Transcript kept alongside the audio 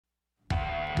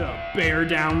The Bear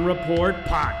Down Report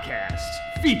podcast,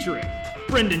 featuring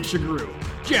Brendan Shagrew,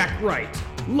 Jack Wright,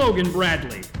 Logan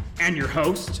Bradley, and your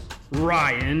host,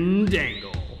 Ryan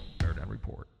Dangle. Bear Down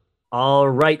Report. All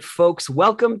right, folks,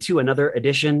 welcome to another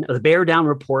edition of the Bear Down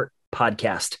Report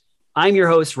podcast. I'm your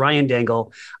host, Ryan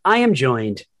Dangle. I am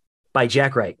joined by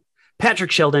Jack Wright,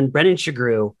 Patrick Sheldon, Brendan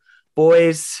Shagrew.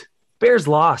 Boys, Bears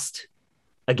lost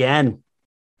again.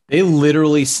 They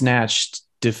literally snatched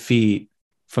defeat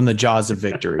from the jaws of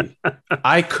victory.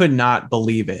 I could not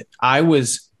believe it. I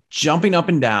was jumping up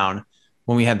and down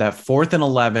when we had that 4th and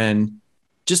 11,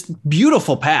 just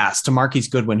beautiful pass to Marquise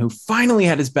Goodwin, who finally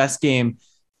had his best game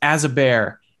as a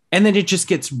Bear. And then it just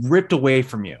gets ripped away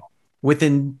from you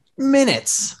within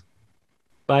minutes.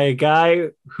 By a guy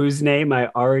whose name I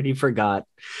already forgot.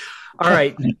 All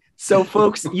right. So,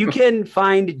 folks, you can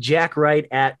find Jack Wright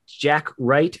at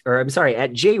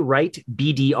at J Wright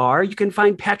BDR. You can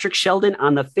find Patrick Sheldon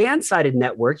on the Fansided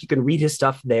Network. You can read his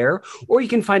stuff there, or you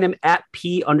can find him at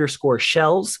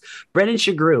P_Shells. Brendan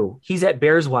Shagrew, he's at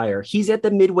Bears Wire. He's at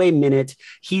the Midway Minute.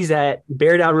 He's at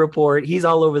Bear Down Report. He's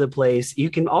all over the place.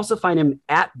 You can also find him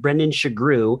at Brendan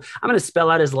Shagrew. I'm going to spell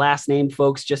out his last name,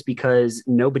 folks, just because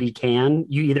nobody can.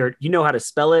 You know how to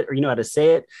spell it or you know how to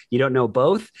say it. You don't know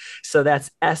both. So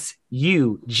that's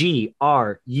Sugrue,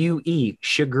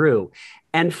 Shagrew.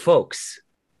 And folks,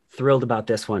 thrilled about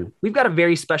this one. We've got a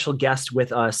very special guest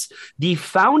with us, the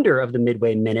founder of the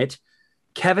Midway Minute,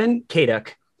 Kevin Kaduk.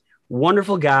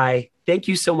 Wonderful guy. Thank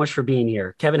you so much for being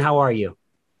here. Kevin, how are you?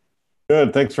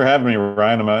 Good. Thanks for having me,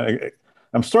 Ryan.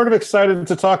 I'm sort of excited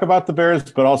to talk about the Bears,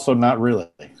 but also not really.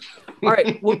 All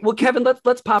right. Well, Kevin,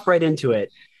 let's pop right into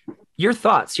it. Your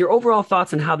thoughts, your overall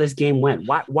thoughts on how this game went.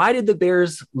 Why did the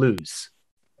Bears lose?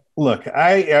 Look,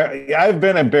 I've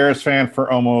been a Bears fan for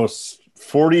almost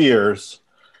 40 years.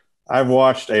 I've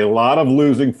watched a lot of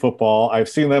losing football. I've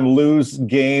seen them lose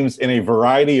games in a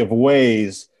variety of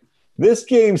ways. This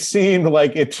game seemed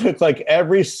like it took like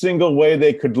every single way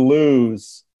they could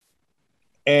lose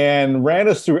and ran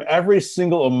us through every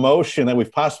single emotion that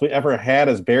we've possibly ever had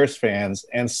as Bears fans,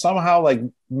 and somehow like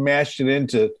mashed it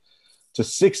into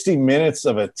 60 minutes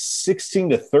of a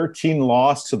 16-13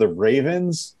 loss to the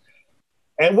Ravens.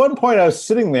 At one point I was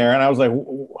sitting there and I was like,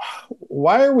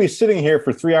 why are we sitting here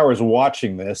for 3 hours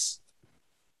watching this?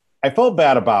 I felt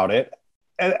bad about it.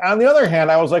 And on the other hand,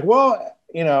 I was like, well,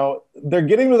 you know, they're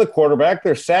getting to the quarterback.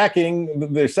 They're sacking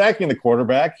the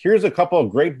quarterback. Here's a couple of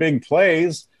great big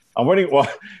plays. I'm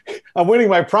winning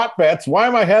my prop bets. Why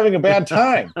am I having a bad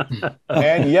time?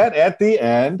 And yet at the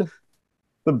end,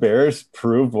 the Bears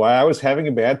proved why I was having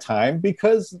a bad time,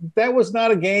 because that was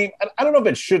not a game. I don't know if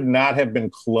it should not have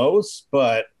been close,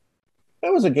 but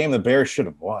that was a game the Bears should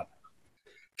have won.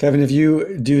 Kevin, if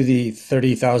you do the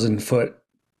 30,000-foot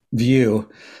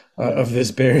view of this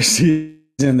Bears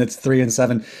season that's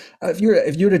 3-7, if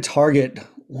you were to target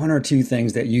one or two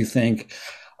things that you think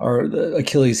are the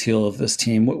Achilles heel of this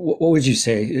team, what would you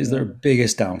say is their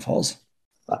biggest downfalls?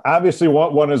 Obviously,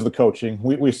 one is the coaching.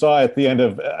 We saw at the end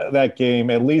of that game,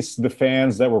 at least the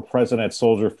fans that were present at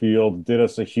Soldier Field did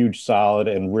us a huge solid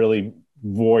and really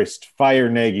voiced, fire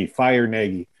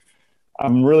Nagy.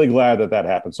 I'm really glad that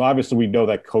happened. So obviously we know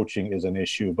that coaching is an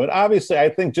issue. But obviously I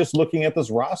think just looking at this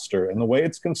roster and the way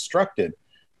it's constructed,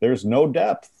 there's no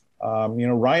depth.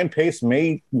 Ryan Pace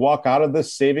may walk out of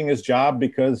this saving his job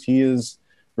because he is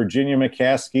Virginia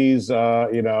McCaskey's,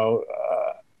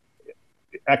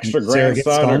 extra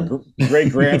grandson or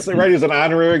great grandson, right? He's an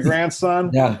honorary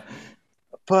grandson. Yeah.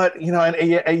 But,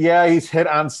 he's hit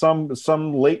on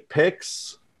some late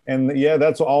picks, and yeah,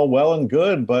 that's all well and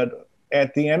good. But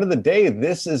at the end of the day,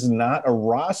 this is not a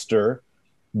roster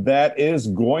that is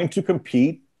going to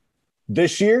compete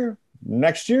this year,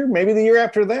 next year, maybe the year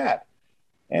after that.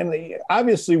 And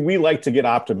obviously we like to get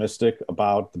optimistic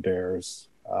about the Bears.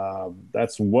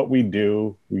 That's what we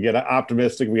do. We get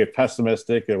optimistic, we get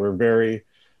pessimistic, and we're very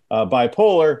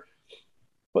bipolar.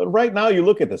 But right now you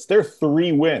look at this, they're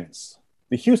 3 wins.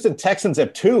 The Houston Texans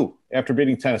have 2 after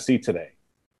beating Tennessee today.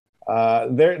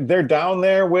 They're down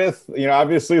there with,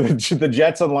 obviously the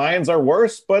Jets and Lions are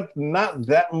worse, but not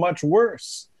that much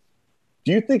worse.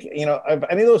 Do you think, of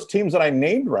any of those teams that I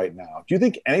named right now, do you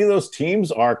think any of those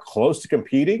teams are close to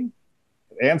competing?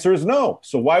 The answer is no.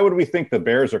 So why would we think the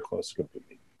Bears are close to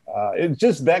competing? It's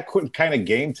just that kind of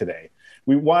game today.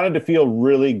 We wanted to feel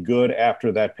really good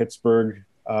after that Pittsburgh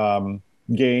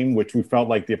game, which we felt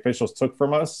like the officials took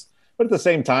from us. But at the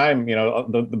same time,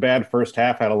 the bad first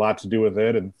half had a lot to do with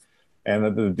it, and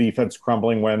the defense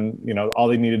crumbling when all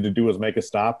they needed to do was make a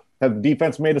stop. Had the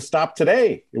defense made a stop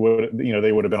today, it would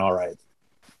they would have been all right.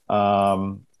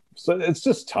 So it's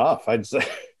just tough. I'd say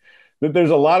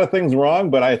there's a lot of things wrong,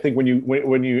 but I think when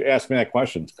you ask me that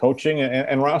question, it's coaching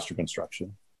and roster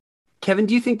construction. Kevin,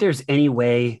 do you think there's any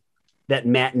way that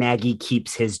Matt Nagy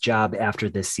keeps his job after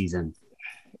this season?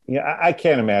 Yeah, I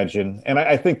can't imagine. And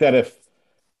I think that if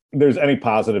there's any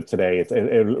positive today,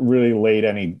 it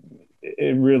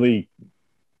really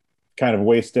kind of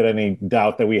wasted any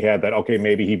doubt that we had that, okay,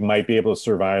 maybe he might be able to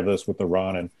survive this with the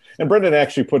run. And Brendan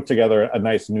actually put together a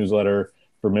nice newsletter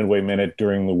for Midway Minute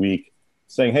during the week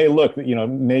saying, hey, look,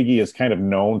 Nagy is kind of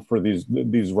known for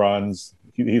these runs.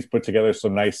 He's put together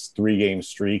some nice 3-game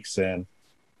streaks, and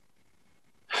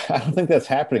I don't think that's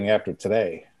happening after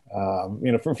today,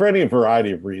 for any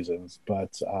variety of reasons.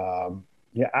 But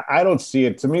I don't see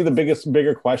it. To me, the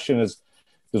bigger question is,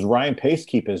 does Ryan Pace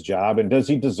keep his job, and does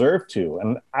he deserve to?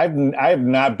 And I have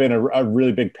not been a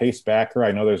really big Pace backer.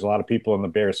 I know there's a lot of people in the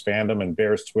Bears fandom and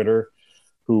Bears Twitter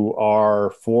who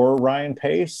are for Ryan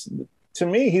Pace. To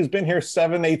me, he's been here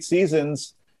 7-8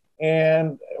 seasons,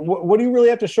 and what do you really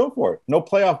have to show for it? No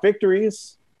playoff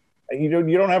victories. You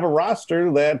don't have a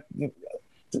roster that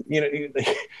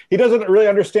he doesn't really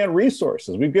understand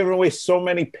resources. We've given away so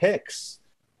many picks.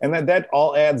 And that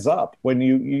all adds up when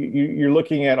you're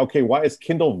looking at, okay, why is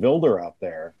Kindle Vilder out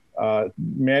there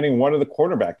manning one of the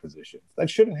quarterback positions? That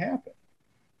shouldn't happen.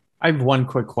 I have one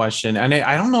quick question, and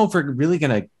I don't know if we're really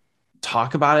going to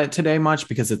talk about it today much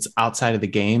because it's outside of the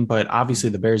game, but obviously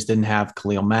the Bears didn't have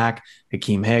Khalil Mack,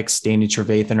 Hakeem Hicks, Danny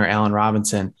Trevathan, or Allen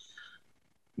Robinson.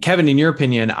 Kevin, in your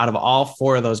opinion, out of all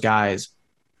 4 of those guys,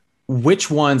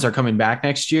 which ones are coming back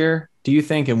next year, do you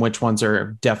think, and which ones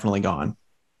are definitely gone?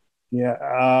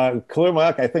 Yeah, Khalil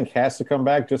Mack, I think, has to come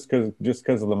back just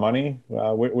because of the money,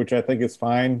 which I think is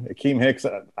fine. Akeem Hicks,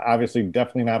 obviously,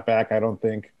 definitely not back. I don't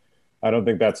think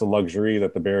that's a luxury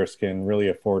that the Bears can really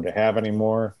afford to have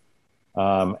anymore.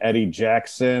 Eddie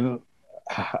Jackson,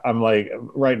 I'm like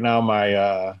right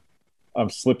now, I'm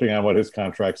slipping on what his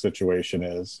contract situation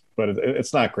is, but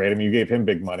it's not great. I mean, you gave him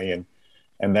big money,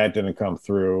 and that didn't come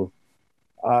through.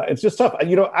 It's just tough.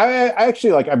 I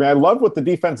actually I love what the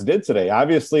defense did today.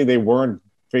 Obviously, they weren't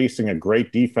facing a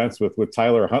great defense with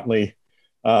Tyler Huntley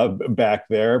back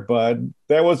there, but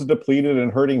that was a depleted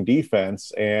and hurting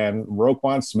defense. And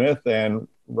Roquan Smith and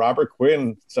Robert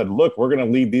Quinn said, look, we're going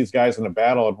to lead these guys in a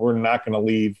battle, and we're not going to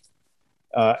leave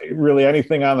really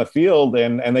anything on the field.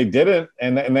 And they didn't.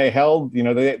 And they held,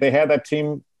 they had that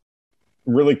team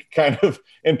really kind of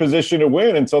in position to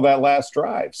win until that last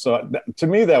drive. So to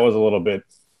me, that was a little bit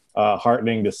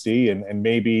heartening to see, and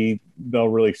maybe they'll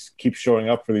really keep showing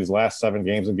up for these last 7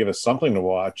 games and give us something to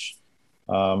watch.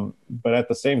 But at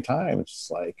the same time, it's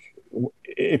just like,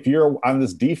 if you're on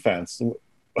this defense,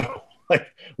 like,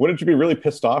 wouldn't you be really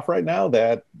pissed off right now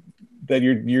that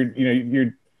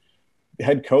your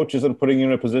head coach isn't putting you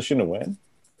in a position to win?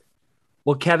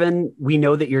 Well, Kevin, we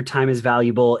know that your time is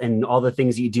valuable and all the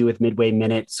things you do with Midway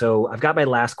Minute. So I've got my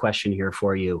last question here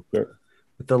for you. Sure.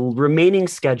 With the remaining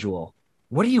schedule,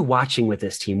 what are you watching with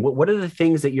this team? What are the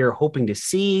things that you're hoping to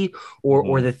see,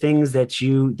 or the things that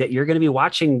you're going to be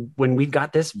watching when we've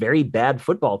got this very bad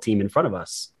football team in front of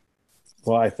us?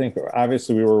 Well, I think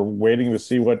obviously we were waiting to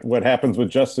see what happens with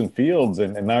Justin Fields,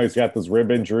 and now he's got this rib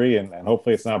injury, and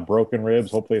hopefully it's not broken ribs.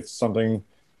 Hopefully it's something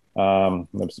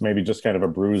it's maybe just kind of a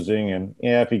bruising, and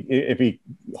if he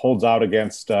holds out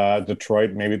against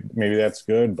Detroit, maybe that's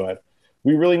good. But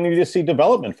we really need to see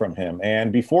development from him.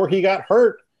 And before he got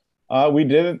hurt, we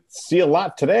didn't see a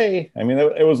lot today. I mean,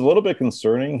 it was a little bit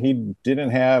concerning. He didn't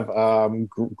have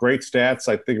great stats.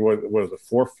 I think it was a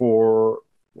 4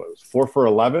 for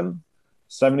 11,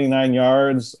 79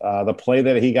 yards. The play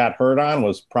that he got hurt on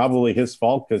was probably his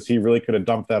fault, because he really could have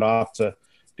dumped that off to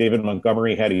David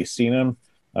Montgomery had he seen him.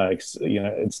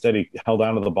 Instead he held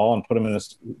on to the ball and put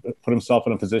himself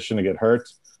in a position to get hurt.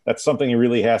 That's something he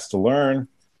really has to learn.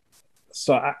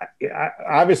 So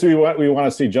obviously we want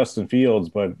to see Justin Fields,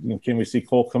 but can we see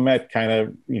Cole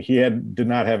Kmet did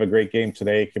not have a great game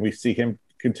today? Can we see him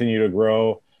continue to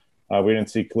grow? We didn't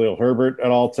see Khalil Herbert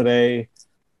at all today.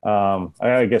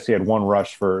 I guess he had 1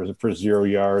 rush for 0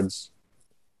 yards.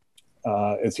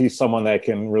 Is he someone that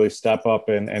can really step up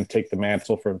and take the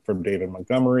mantle from David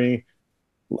Montgomery?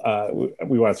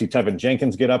 We want to see Tevin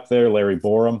Jenkins get up there, Larry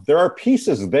Borum. There are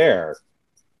pieces there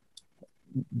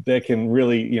that can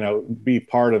really, be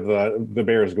part of the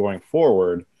Bears going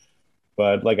forward.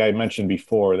 But like I mentioned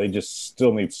before, they just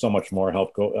still need so much more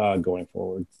help going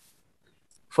forward.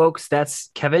 Folks, that's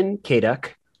Kevin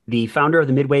Kaduk, the founder of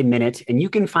the Midway Minute, and you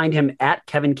can find him at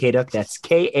Kevin Kaduk. That's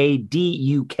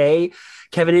Kaduk.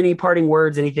 Kevin, any parting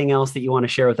words, anything else that you want to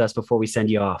share with us before we send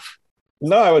you off?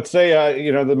 No, I would say,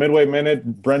 the Midway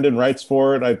Minute, Brendan writes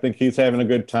for it. I think he's having a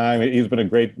good time. He's been a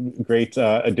great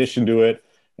addition to it.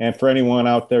 And for anyone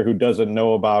out there who doesn't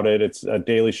know about it, it's a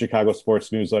daily Chicago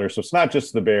sports newsletter. So it's not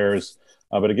just the Bears,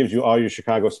 but it gives you all your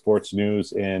Chicago sports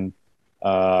news in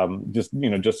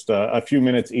just a few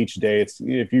minutes each day. It's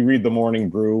if you read the Morning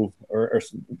Brew or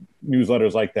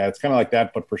newsletters like that, it's kind of like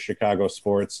that, but for Chicago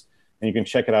sports. And you can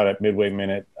check it out at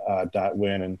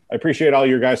midwayminute.win. And I appreciate all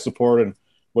your guys' support, and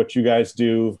what you guys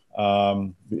do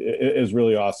is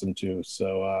really awesome too.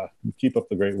 So keep up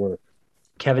the great work.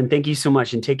 Kevin, thank you so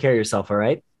much, and take care of yourself. All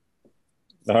right.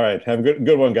 All right. Have a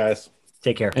good one, guys.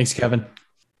 Take care. Thanks, Kevin.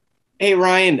 Hey,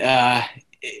 Ryan.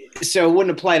 So it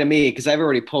wouldn't apply to me because I've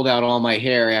already pulled out all my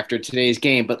hair after today's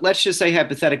game. But let's just say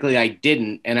hypothetically I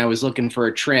didn't, and I was looking for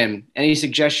a trim. Any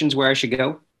suggestions where I should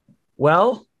go?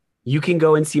 Well, you can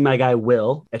go and see my guy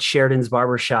Will at Sheridan's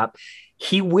Barbershop.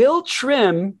 He will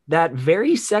trim that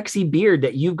very sexy beard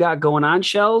that you've got going on,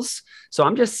 Shells. So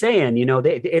I'm just saying,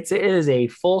 it is a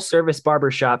full service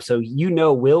barbershop. So,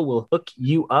 Will hook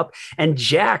you up. And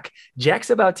Jack's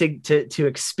about to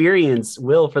experience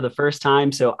Will for the first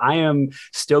time. So I am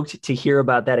stoked to hear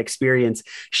about that experience.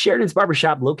 Sheridan's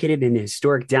Barbershop, located in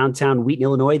historic downtown Wheaton,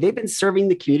 Illinois. They've been serving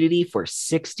the community for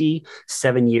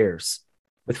 67 years.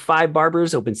 With 5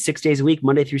 barbers open 6 days a week,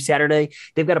 Monday through Saturday.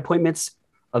 They've got appointments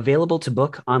available to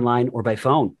book online or by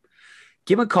phone.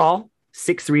 Give them a call,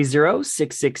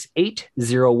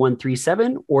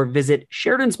 630-668-0137, or visit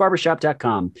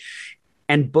Sheridan'sBarbershop.com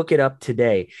and book it up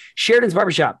today. Sheridan's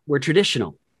Barbershop, where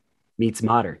traditional meets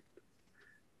modern.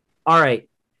 All right,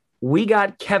 we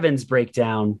got Kevin's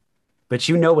breakdown, but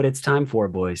you know what it's time for,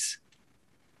 boys.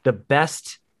 The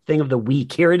best thing of the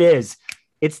week. Here it is.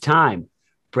 It's time.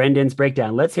 Brendan's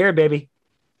breakdown. Let's hear it, baby.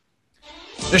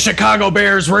 The Chicago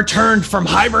Bears returned from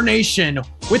hibernation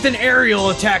with an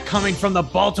aerial attack coming from the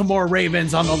Baltimore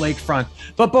Ravens on the lakefront.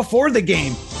 But before the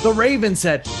game, the Ravens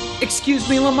said, "Excuse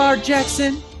me, Lamar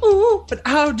Jackson. Ooh, but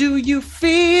how do you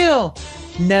feel?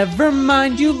 Never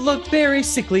mind, you look very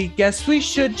sickly. Guess we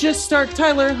should just start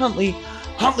Tyler Huntley."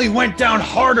 Huntley went down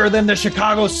harder than the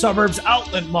Chicago suburbs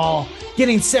outlet mall,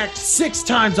 getting sacked 6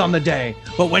 times on the day.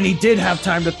 But when he did have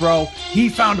time to throw, he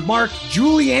found Mark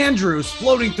Julie Andrews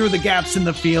floating through the gaps in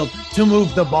the field to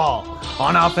move the ball.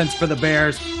 On offense for the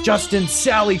Bears, Justin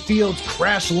Sally Fields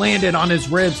crash landed on his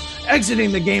ribs,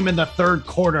 exiting the game in the third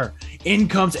quarter. In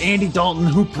comes Andy Dalton,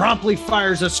 who promptly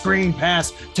fires a screen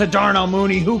pass to Darnell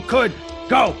Mooney, who could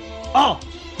go all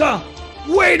the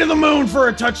way to the moon for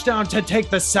a touchdown to take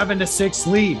the 7-6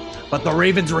 lead. But the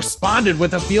Ravens responded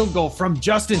with a field goal from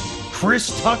Justin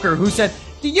Chris Tucker, who said,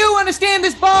 "Do you understand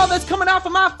this ball that's coming off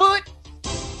of my foot?"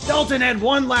 Dalton had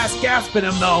one last gasp in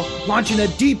him, though, launching a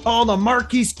deep ball to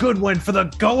Marquise Goodwin for the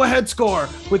go-ahead score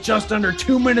with just under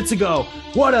 2 minutes to go.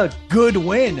 What a good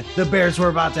win the Bears were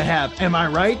about to have, am I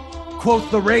right?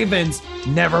 Quote the Ravens,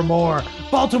 nevermore.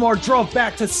 Baltimore drove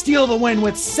back to steal the win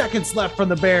with seconds left from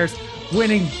the Bears,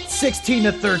 winning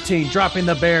 16-13, dropping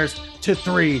the Bears to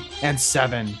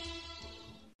 3-7.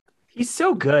 He's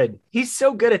so good. He's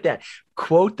so good at that.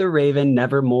 Quote the Raven,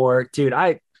 nevermore. Dude,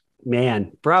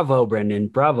 bravo, Brendan.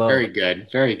 Bravo. Very good.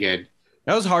 Very good.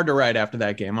 That was hard to write after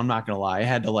that game. I'm not going to lie. I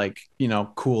had to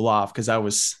cool off because I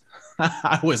was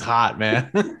hot,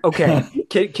 man. Okay.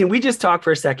 Can we just talk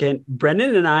for a second?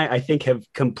 Brendan and I think, have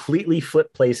completely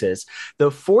flipped places.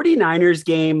 The 49ers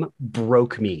game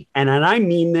broke me. And I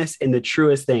mean this in the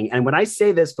truest thing. And when I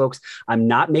say this, folks, I'm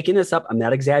not making this up. I'm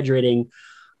not exaggerating.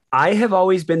 I have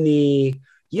always been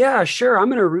yeah, sure, I'm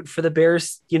going to root for the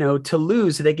Bears, to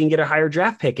lose so they can get a higher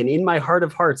draft pick. And in my heart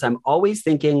of hearts, I'm always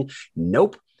thinking,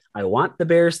 nope, I want the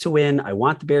Bears to win. I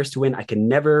want the Bears to win. I can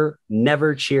never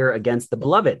cheer against the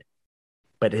beloved.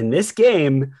 But in this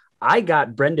game, I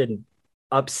got Brendan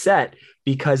upset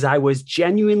because I was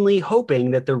genuinely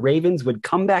hoping that the Ravens would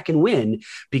come back and win,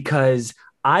 because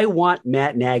I want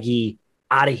Matt Nagy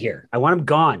out of here. I want him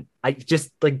gone. I just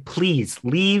please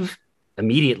leave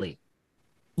immediately.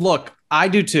 Look, I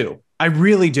do too. I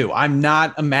really do. I'm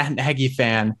not a Matt Nagy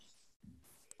fan,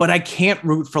 but I can't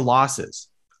root for losses.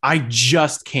 I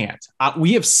just can't.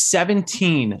 We have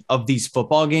 17 of these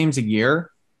football games a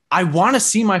year. I want to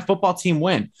see my football team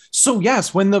win. So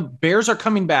yes, when the Bears are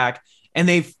coming back and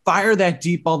they fire that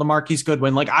deep ball to Marquise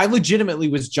Goodwin, I legitimately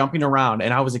was jumping around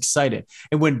and I was excited.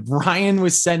 And when Ryan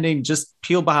was sending, just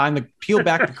peel back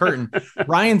the curtain,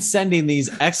 Ryan sending these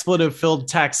expletive filled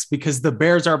texts because the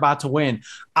Bears are about to win,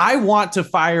 I want to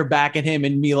fire back at him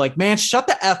and be like, man, shut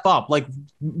the F up.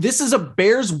 This is a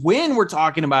Bears win we're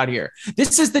talking about here.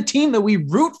 This is the team that we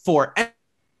root for every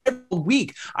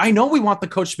week. I know we want the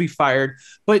coach to be fired,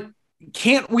 but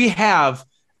can't we have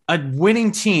a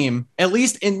winning team, at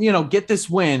least get this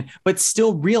win, but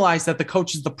still realize that the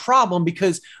coach is the problem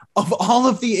because of all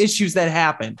of the issues that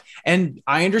happen. And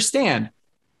I understand,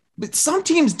 but some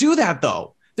teams do that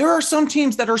though. There are some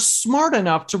teams that are smart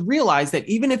enough to realize that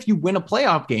even if you win a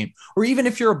playoff game, or even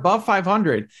if you're above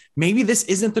 500, maybe this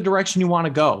isn't the direction you want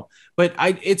to go. But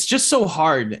it's just so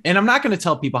hard. And I'm not going to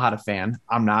tell people how to fan.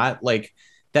 I'm not like,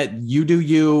 that you do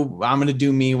you, I'm going to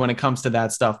do me when it comes to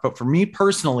that stuff. But for me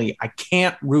personally, I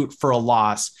can't root for a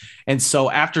loss. And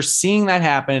so after seeing that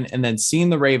happen and then seeing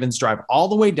the Ravens drive all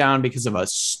the way down because of a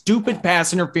stupid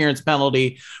pass interference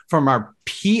penalty from our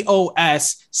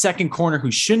POS second corner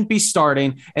who shouldn't be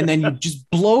starting, and then you just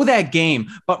blow that game.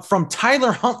 But from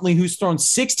Tyler Huntley, who's thrown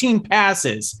 16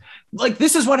 passes, like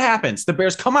this is what happens. The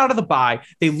Bears come out of the bye.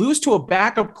 They lose to a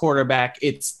backup quarterback.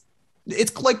 It's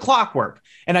like clockwork.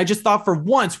 And I just thought for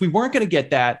once we weren't going to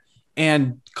get that.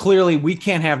 And clearly we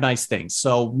can't have nice things.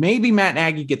 So maybe Matt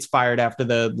Nagy gets fired after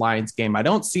the Lions game. I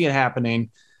don't see it happening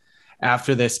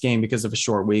after this game because of a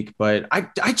short week, but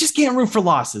I just can't root for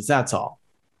losses. That's all.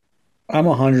 I'm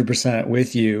 100%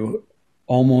 with you.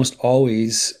 Almost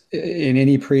always in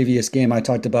any previous game, I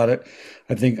talked about it,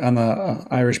 I think on the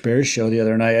Irish Bears show the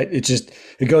other night.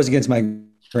 It goes against my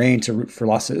grain to root for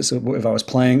losses. If I was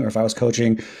playing or if I was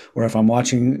coaching or if I'm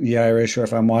watching the Irish or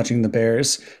if I'm watching the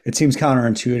Bears, it seems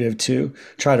counterintuitive to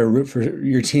try to root for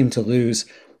your team to lose.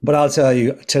 But I'll tell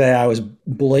you, today I was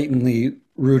blatantly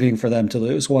rooting for them to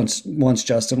lose once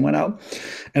Justin went out.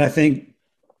 And I think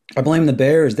I blame the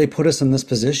Bears. They put us in this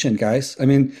position, guys. I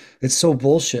mean, it's so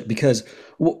bullshit because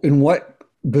in what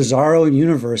bizarro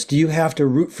universe do you have to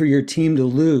root for your team to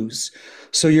lose?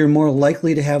 So you're more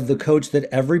likely to have the coach that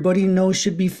everybody knows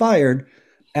should be fired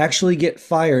actually get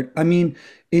fired. I mean,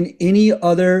 in any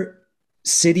other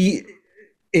city,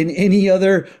 in any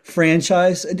other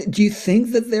franchise, do you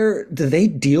think that do they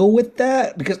deal with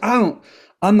that? Because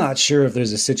I'm not sure if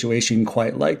there's a situation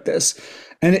quite like this.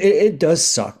 And it does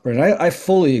suck, Brent. I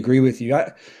fully agree with you.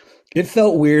 It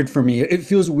felt weird for me. It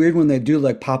feels weird when they do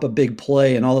like pop a big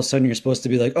play and all of a sudden you're supposed to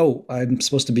be like, oh, I'm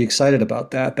supposed to be excited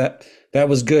about that. That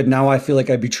was good. Now I feel like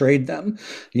I betrayed them,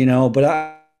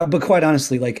 but quite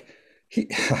honestly, like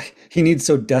he needs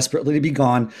so desperately to be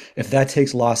gone. If that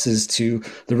takes losses to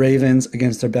the Ravens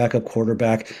against their backup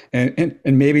quarterback and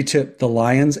maybe to the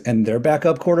Lions and their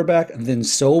backup quarterback, then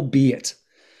so be it.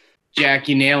 Jack,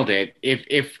 you nailed it.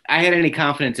 If I had any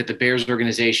confidence that the Bears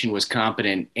organization was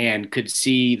competent and could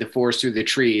see the forest through the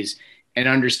trees and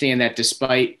understand that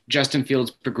despite Justin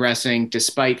Fields progressing,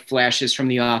 despite flashes from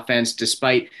the offense,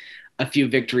 despite a few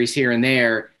victories here and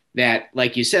there, that,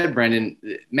 like you said, Brendan,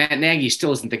 Matt Nagy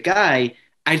still isn't the guy,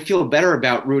 I'd feel better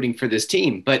about rooting for this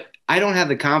team. But I don't have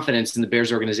the confidence in the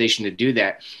Bears organization to do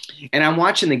that. And I'm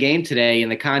watching the game today in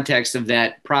the context of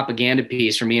that propaganda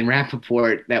piece from Ian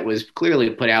Rappaport that was clearly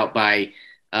put out by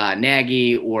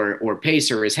Nagy or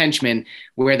Pacer, his henchman,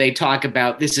 where they talk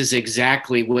about this is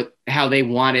exactly how they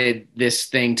wanted this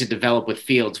thing to develop with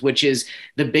Fields, which is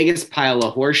the biggest pile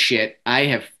of horse shit I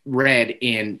have read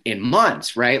in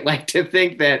months, right? Like to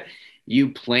think that you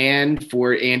planned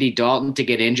for Andy Dalton to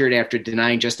get injured after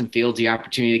denying Justin Fields the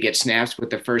opportunity to get snaps with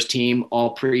the first team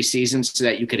all preseason so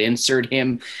that you could insert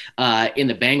him in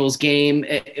the Bengals game.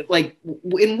 Like,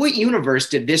 in what universe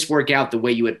did this work out the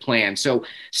way you had planned? So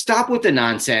stop with the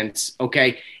nonsense,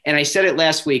 okay? And I said it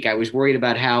last week. I was worried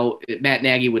about how Matt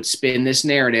Nagy would spin this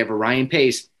narrative, or Ryan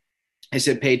Pace. I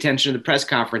said, pay attention to the press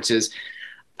conferences.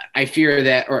 I fear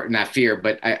that, or not fear,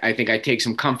 but I think I take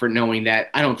some comfort knowing that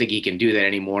I don't think he can do that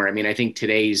anymore. I mean, I think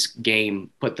today's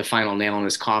game put the final nail in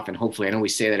his coffin. Hopefully, I know we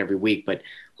say that every week, but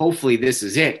hopefully this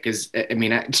is it. Because I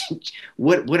mean,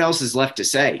 what else is left to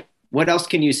say? What else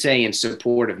can you say in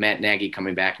support of Matt Nagy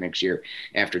coming back next year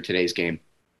after today's game?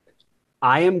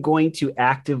 I am going to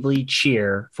actively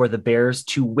cheer for the Bears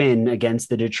to win against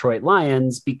the Detroit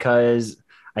Lions because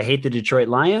I hate the Detroit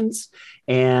Lions,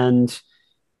 and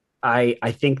I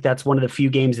think that's one of the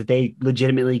few games that they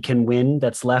legitimately can win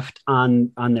that's left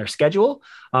on their schedule.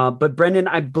 But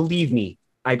Brendan, believe me,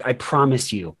 I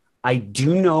promise you, I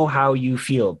do know how you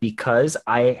feel because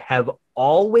I have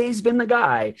always been the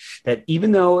guy that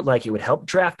even though like it would help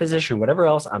draft position, whatever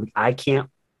else, I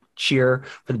can't cheer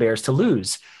for the Bears to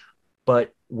lose.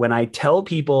 But when I tell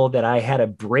people that I had a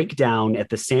breakdown at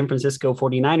the San Francisco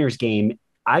 49ers game,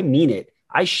 I mean it.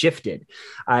 I shifted.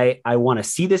 I want to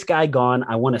see this guy gone.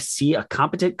 I want to see a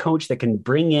competent coach that can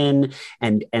bring in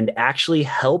and actually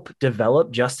help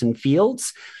develop Justin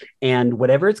Fields and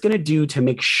whatever it's going to do to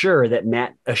make sure that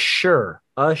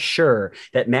assure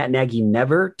that Matt Nagy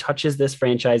never touches this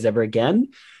franchise ever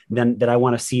again, then that I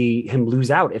want to see him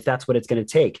lose out if that's what it's going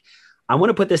to take. I want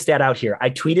to put this stat out here. I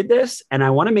tweeted this, and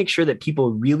I want to make sure that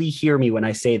people really hear me when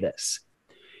I say this.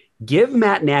 Give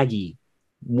Matt Nagy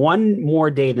one more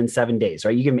day than 7 days,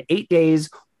 right? You give him 8 days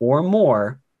or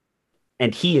more,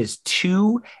 and he is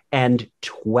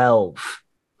 2-12.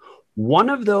 One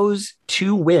of those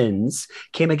 2 wins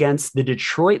came against the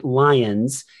Detroit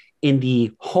Lions in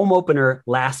the home opener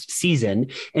last season,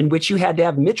 in which you had to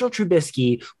have Mitchell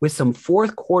Trubisky with some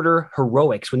fourth quarter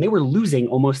heroics when they were losing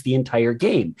almost the entire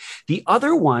game. The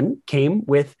other one came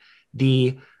with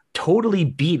the totally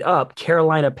beat up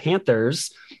Carolina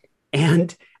Panthers.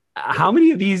 And how many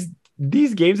of these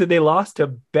games have they lost to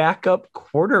backup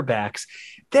quarterbacks?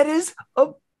 That is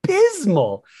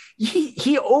abysmal.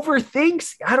 He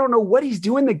overthinks. I don't know what he's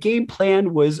doing. The game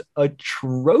plan was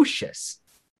atrocious.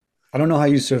 I don't know how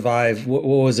you survive. What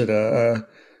was it? A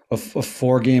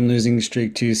 4-game losing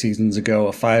streak 2 seasons ago,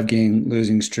 a 5-game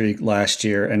losing streak last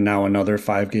year, and now another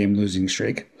 5-game losing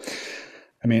streak.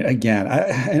 I mean,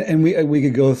 again, we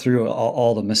could go through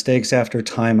all the mistakes after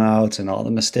timeouts and all the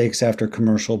mistakes after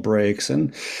commercial breaks,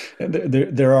 and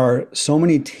there are so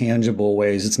many tangible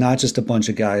ways. It's not just a bunch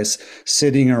of guys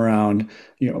sitting around,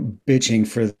 bitching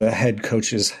for the head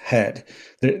coach's head.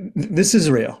 This is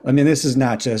real. I mean, this is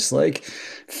not just like,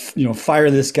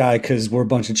 fire this guy because we're a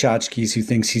bunch of tchotchkes who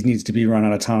thinks he needs to be run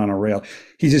out of town on a rail.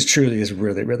 He just truly is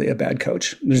really, really a bad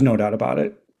coach. There's no doubt about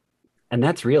it. And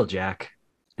that's real, Jack.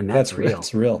 And that's real.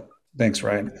 That's real. Thanks,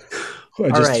 Ryan. I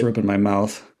just threw up in my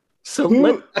mouth. So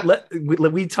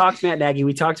we talked Matt Nagy.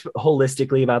 We talked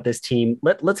holistically about this team.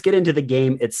 Let's get into the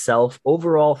game itself.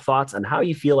 Overall thoughts on how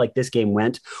you feel like this game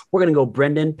went. We're going to go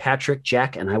Brendan, Patrick,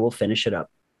 Jack, and I will finish it up.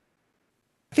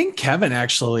 I think Kevin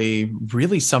actually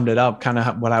really summed it up, kind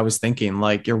of what I was thinking.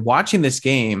 Like, you're watching this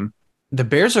game, the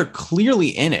Bears are clearly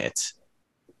in it.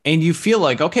 And you feel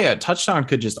like, okay, a touchdown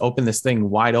could just open this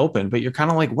thing wide open, but you're kind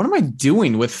of like, what am I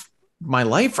doing with my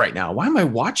life right now? Why am I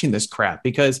watching this crap?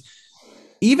 Because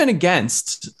even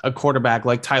against a quarterback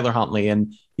like Tyler Huntley,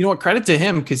 and you know what, credit to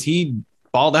him because he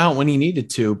balled out when he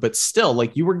needed to, but still,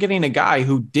 like, you were getting a guy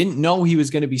who didn't know he was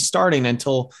going to be starting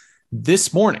until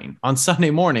this morning on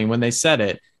Sunday morning when they said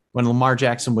it, when Lamar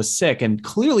Jackson was sick, and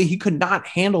clearly he could not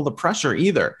handle the pressure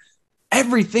either.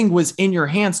 Everything was in your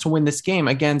hands to win this game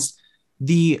against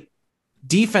the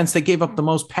defense that gave up the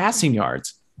most passing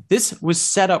yards. This was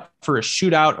set up for a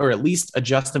shootout, or at least a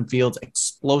Justin Fields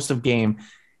explosive game.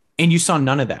 And you saw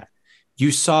none of that. You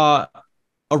saw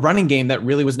a running game that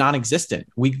really was non-existent.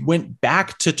 We went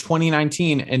back to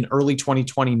 2019 and early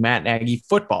 2020 Matt Nagy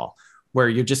football, where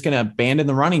you're just going to abandon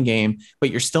the running game, but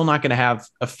you're still not going to have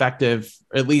effective,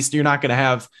 or at least you're not going to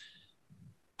have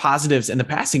positives in the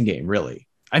passing game, really.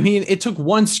 I mean, it took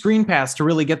one screen pass to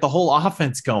really get the whole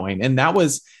offense going. And that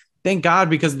was, thank God,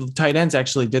 because the tight ends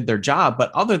actually did their job.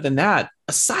 But other than that,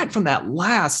 aside from that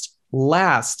last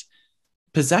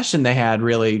possession they had,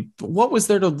 really, what was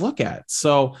there to look at?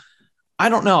 So I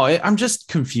don't know. I'm just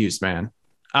confused, man.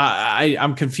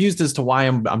 I'm confused as to why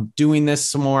I'm doing this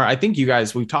some more. I think you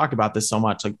guys, we've talked about this so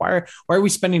much. Like, why are we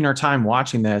spending our time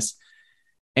watching this?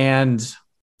 And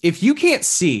if you can't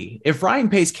see, if Ryan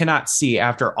Pace cannot see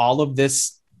after all of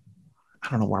this, I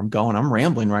don't know where I'm going. I'm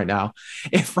rambling right now.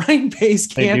 If Ryan Pace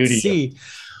can't see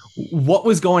what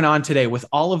was going on today with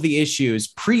all of the issues,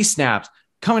 pre-snaps,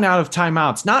 coming out of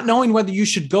timeouts, not knowing whether you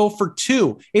should go for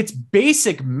 2, it's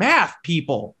basic math,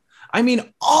 people. I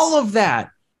mean, all of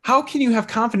that. How can you have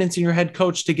confidence in your head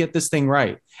coach to get this thing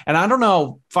right? And I don't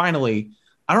know, finally,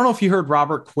 I don't know if you heard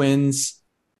Robert Quinn's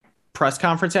press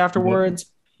conference afterwards.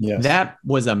 Yes. That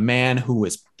was a man who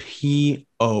was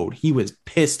PO'd. He was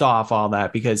pissed off all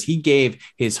that because he gave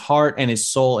his heart and his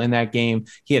soul in that game.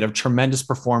 He had a tremendous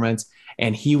performance,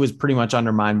 and he was pretty much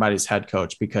undermined by his head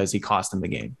coach because he cost him the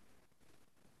game.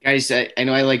 Guys, I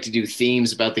know I like to do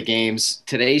themes about the games.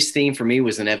 Today's theme for me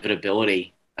was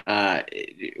inevitability. I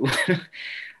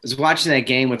was watching that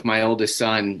game with my oldest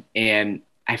son, and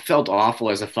I felt awful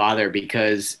as a father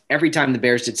because every time the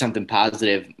Bears did something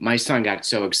positive, my son got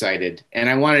so excited, and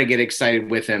I wanted to get excited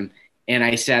with him. And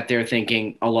I sat there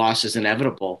thinking a loss is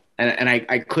inevitable. And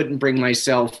I couldn't bring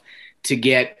myself to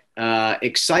get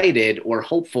excited or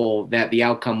hopeful that the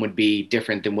outcome would be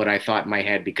different than what I thought in my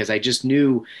head, because I just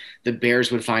knew the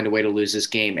Bears would find a way to lose this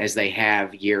game, as they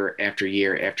have year after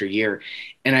year after year.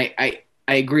 And I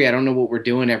agree. I don't know what we're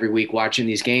doing every week watching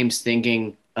these games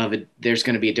thinking of it, there's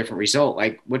going to be a different result.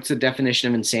 Like, what's the definition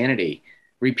of insanity?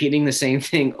 Repeating the same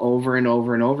thing over and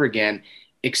over and over again,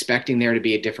 expecting there to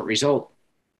be a different result.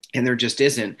 And there just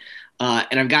isn't.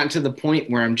 And I've gotten to the point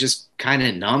where I'm just kind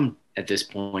of numb at this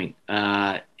point.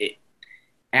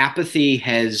 Apathy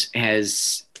has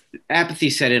apathy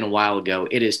set in a while ago.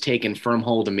 It has taken firm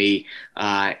hold of me,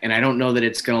 and I don't know that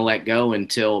it's going to let go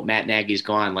until Matt Nagy's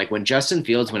gone. Like when Justin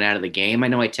Fields went out of the game, I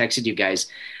know I texted you guys.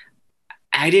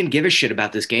 I didn't give a shit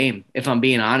about this game, if I'm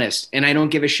being honest. And I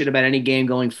don't give a shit about any game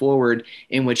going forward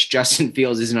in which Justin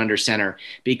Fields isn't under center,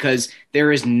 because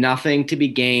there is nothing to be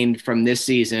gained from this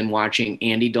season watching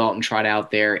Andy Dalton trot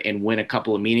out there and win a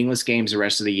couple of meaningless games the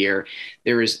rest of the year.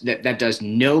 That does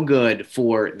no good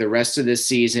for the rest of this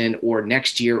season or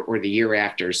next year or the year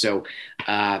after. So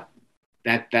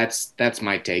that's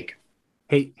my take.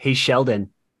 Hey,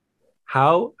 Sheldon,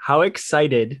 how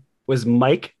excited was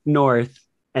Mike North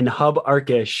and Hub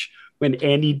Arkish when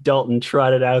Andy Dalton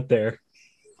trotted out there?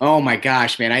 Oh my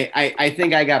gosh, man. I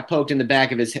think I got poked in the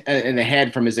back of his in the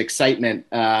head from his excitement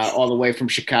all the way from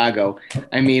Chicago.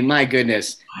 I mean, my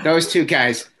goodness, those two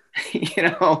guys,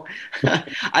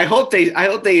 I hope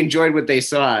they enjoyed what they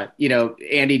saw.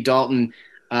 Andy Dalton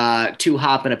two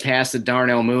hopping a pass to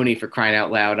Darnell Mooney, for crying out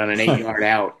loud, on an 8-yard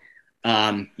out.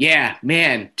 Yeah,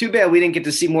 man, too bad we didn't get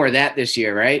to see more of that this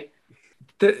year, right?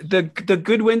 The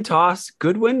Goodwin toss,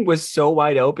 Goodwin was so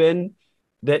wide open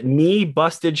that knee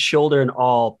busted shoulder and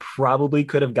all probably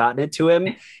could have gotten it to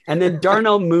him. And then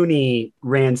Darnell Mooney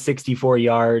ran 64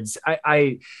 yards.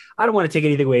 I don't want to take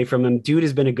anything away from him. Dude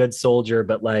has been a good soldier,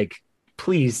 but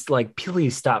please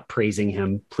stop praising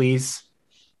him, please.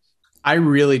 I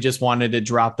really just wanted to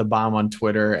drop the bomb on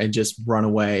Twitter and just run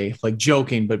away, like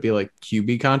joking, but be like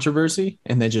QB controversy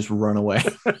and then just run away.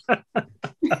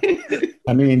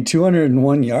 I mean,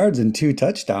 201 yards and 2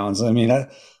 touchdowns. I mean,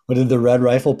 what did the red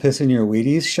rifle piss in your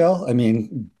Wheaties, Shell? I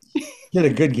mean, you had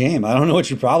a good game. I don't know what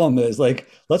your problem is.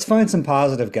 Let's find some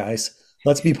positive, guys.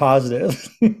 Let's be positive.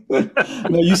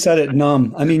 No, you said it,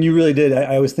 numb. I mean, you really did.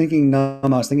 I was thinking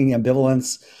numb. I was thinking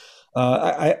ambivalence.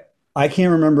 I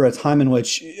can't remember a time in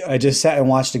which I just sat and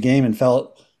watched a game and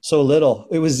felt so little.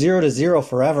 It was 0-0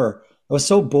 forever. I was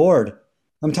so bored.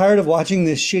 I'm tired of watching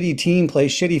this shitty team play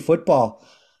shitty football.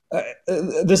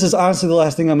 This is honestly the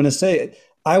last thing I'm going to say.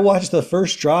 I watched the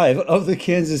first drive of the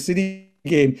Kansas City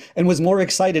game and was more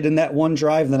excited in that one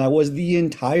drive than I was the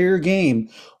entire game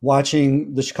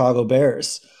watching the Chicago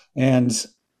Bears. And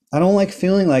I don't like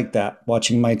feeling like that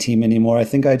watching my team anymore. I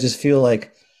think I just feel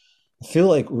like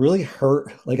really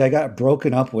hurt, like I got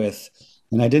broken up with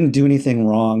and I didn't do anything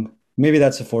wrong. Maybe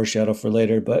that's a foreshadow for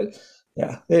later, but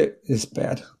yeah, it is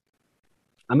bad.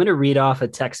 I'm going to read off a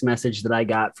text message that I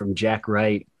got from Jack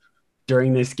Wright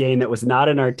during this game that was not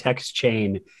in our text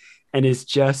chain and is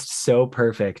just so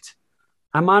perfect.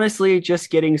 I'm honestly just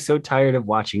getting so tired of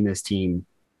watching this team.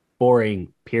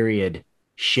 Boring, period.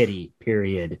 Shitty,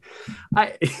 period.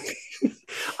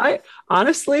 I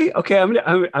honestly, okay,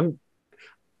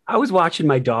 I was watching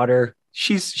my daughter.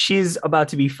 She's about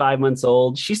to be 5 months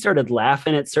old. She started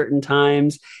laughing at certain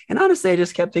times. And honestly, I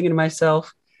just kept thinking to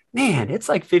myself, man, it's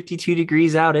like 52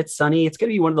 degrees out. It's sunny. It's going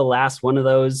to be one of the last one of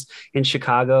those in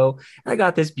Chicago. And I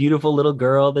got this beautiful little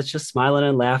girl that's just smiling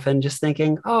and laughing, just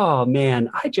thinking, oh man,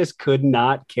 I just could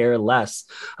not care less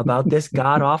about this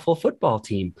god awful football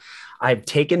team. I've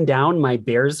taken down my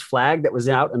Bears flag that was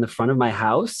out in the front of my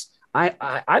house.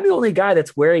 I'm the only guy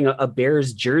that's wearing a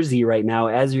Bears jersey right now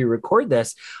as we record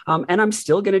this. And I'm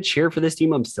still going to cheer for this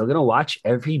team. I'm still going to watch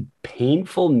every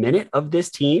painful minute of this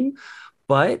team.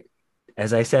 But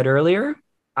as I said earlier,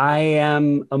 I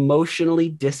am emotionally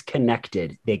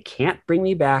disconnected. They can't bring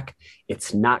me back.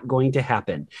 It's not going to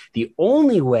happen. The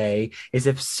only way is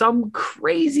if some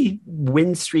crazy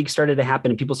win streak started to happen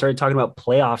and people started talking about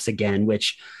playoffs again,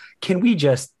 which can we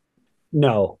just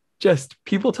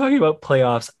people talking about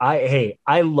playoffs.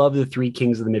 I love the Three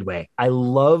Kings of the Midway. I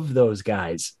love those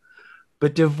guys.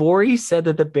 But DeVory said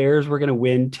that the Bears were going to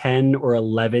win 10 or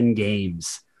 11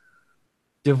 games.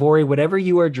 DeVory, whatever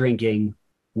you are drinking,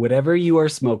 whatever you are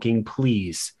smoking,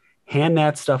 please hand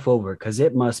that stuff over because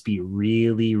it must be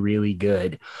really, really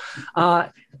good.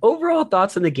 Overall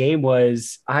thoughts on the game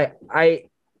was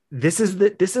this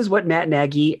is what Matt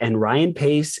Nagy and Ryan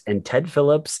Pace and Ted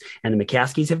Phillips and the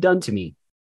McCaskies have done to me.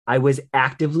 I was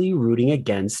actively rooting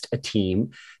against a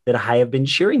team that I have been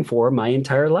cheering for my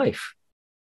entire life.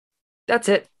 That's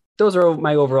it. Those are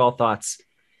my overall thoughts.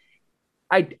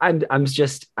 I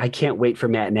can't wait for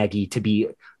Matt Nagy to be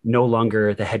no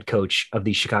longer the head coach of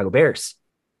the Chicago Bears.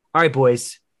 All right,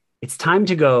 boys, it's time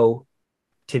to go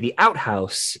to the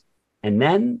outhouse and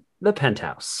then the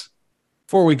penthouse.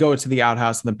 Before we go to the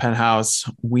outhouse and the penthouse,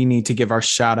 we need to give our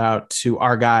shout out to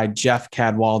our guy, Jeff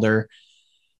Cadwalder.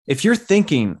 If you're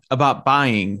thinking about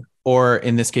buying, or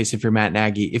in this case, if you're Matt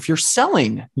Nagy, if you're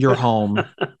selling your home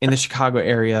in the Chicago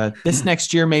area this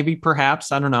next year, maybe,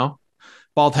 perhaps, I don't know,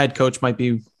 bald head coach might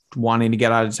be wanting to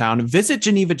get out of town, visit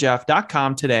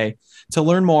GenevaJeff.com today to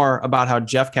learn more about how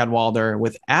Jeff Cadwalder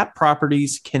with App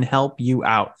Properties can help you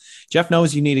out. Jeff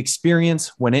knows you need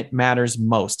experience when it matters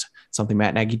most, something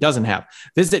Matt Nagy doesn't have.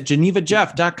 Visit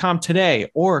GenevaJeff.com today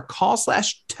or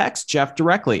call/text Jeff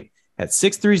directly at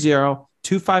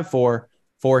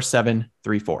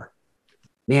 630-254-4734.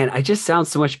 Man, I just sound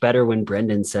so much better when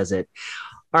Brendan says it.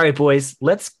 All right, boys,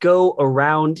 let's go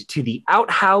around to the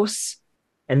outhouse,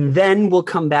 and then we'll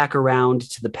come back around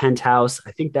to the penthouse.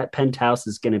 I think that penthouse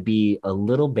is going to be a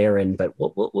little barren, but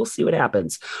we'll see what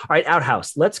happens. All right,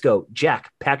 outhouse, let's go.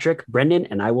 Jack, Patrick, Brendan,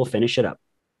 and I will finish it up.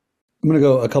 I'm going to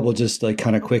go a couple just like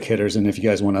kind of quick hitters, and if you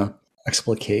guys want to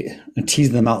explicate and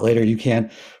tease them out later, you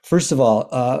can. First of all,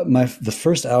 the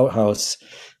first outhouse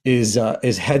is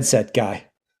headset guy.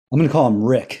 I'm going to call him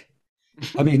Rick.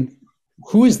 I mean,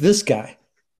 who is this guy?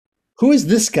 Who is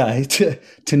this guy to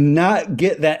not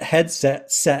get that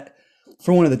headset set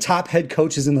for one of the top head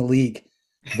coaches in the league?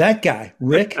 That guy,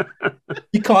 Rick,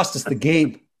 he cost us the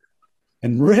game.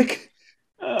 And Rick,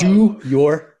 do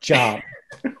your job.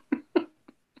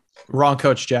 Wrong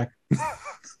coach, Jack.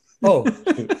 Oh,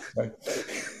 shoot. Sorry.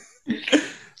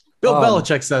 Bill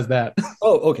Belichick says that.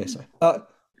 Oh, okay. Sorry.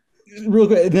 Real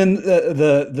quick, then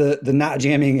the not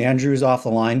jamming Andrews off the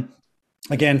line.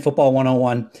 Again, football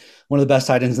 101, one of the best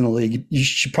tight ends in the league. You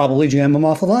should probably jam him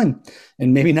off the line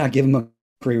and maybe not give him a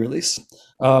pre-release.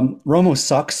 Romo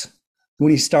sucks.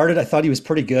 When he started, I thought he was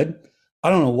pretty good.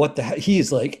 I don't know what the heck.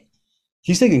 He's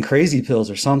taking crazy pills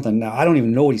or something. Now, I don't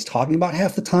even know what he's talking about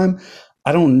half the time.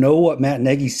 I don't know what Matt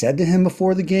Nagy said to him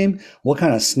before the game, what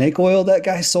kind of snake oil that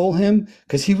guy sold him,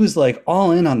 because he was like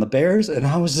all in on the Bears. And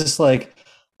I was just like,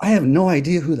 I have no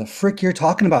idea who the frick you're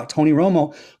talking about, Tony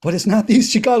Romo, but it's not these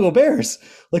Chicago Bears.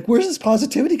 Like, where's this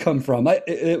positivity come from?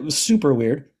 It was super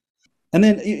weird. And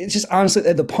then it's just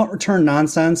honestly, the punt return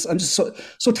nonsense. I'm just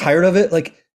so tired of it.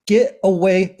 Like, get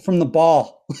away from the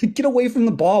ball. Get away from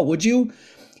the ball, would you?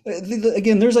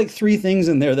 Again, there's like three things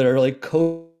in there that are like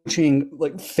coaching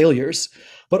like failures.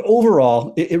 But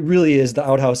overall, it really is, the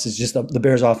outhouse is just the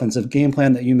Bears offensive game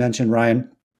plan that you mentioned,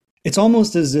 Ryan. It's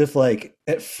almost as if like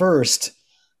at first,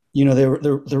 you know,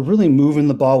 they're really moving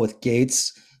the ball with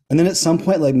Gates. And then at some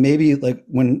point, like maybe like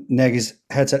when Nagy's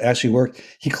headset actually worked,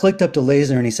 he clicked up to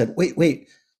Laser and he said, wait, like,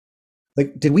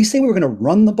 did we say we were going to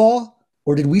run the ball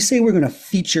or did we say we're going to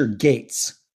feature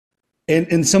Gates?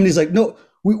 And somebody's like, no,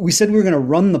 we said we were going to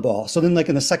run the ball. So then like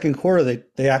in the second quarter,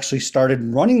 they actually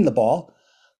started running the ball.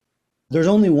 There's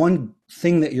only one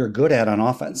thing that you're good at on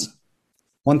offense.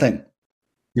 One thing.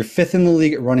 You're fifth in the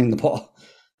league at running the ball.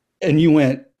 And you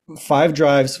went 5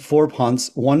 drives, 4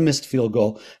 punts, 1 missed field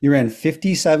goal. You ran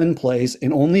 57 plays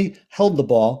and only held the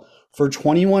ball for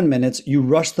 21 minutes. You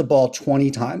rushed the ball 20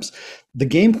 times. The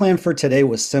game plan for today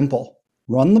was simple.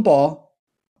 Run the ball,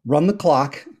 run the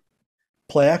clock,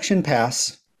 play action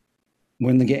pass,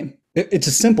 win the game. It's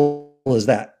as simple as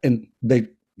that. And they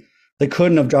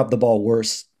couldn't have dropped the ball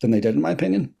worse than they did, in my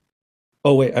opinion.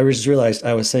 Oh, wait, I just realized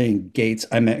I was saying Gates.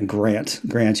 I meant Grant.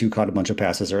 Grant, who caught a bunch of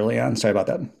passes early on. Sorry about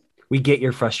that. We get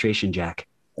your frustration, Jack.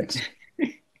 Thanks.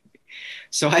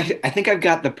 So I think I've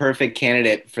got the perfect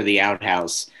candidate for the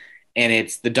outhouse, and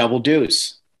it's the double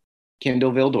deuce,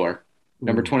 Kindle Vildor,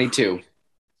 number 22.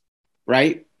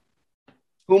 Right?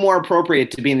 Who more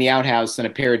appropriate to be in the outhouse than a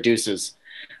pair of deuces?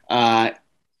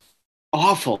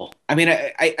 Awful. I mean,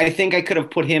 I think I could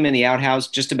have put him in the outhouse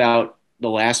just about the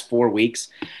last 4 weeks.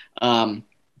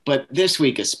 But this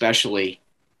week especially,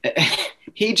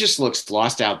 he just looks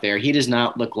lost out there. He does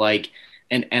not look like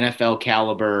an NFL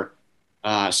caliber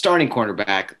starting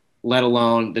cornerback, let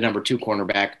alone the number 2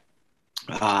 cornerback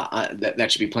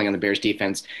that should be playing on the Bears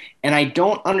defense. And I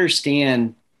don't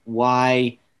understand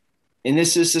why, and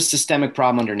this is a systemic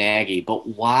problem under Nagy, but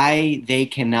why they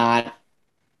cannot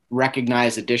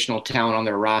recognize additional talent on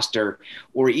their roster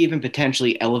or even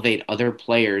potentially elevate other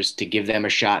players to give them a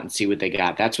shot and see what they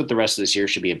got. That's what the rest of this year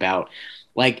should be about.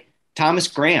 Like Thomas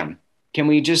Graham, can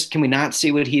we not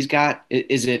see what he's got?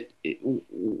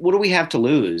 What do we have to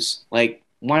lose? Like,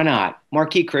 why not?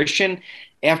 Marquis Christian,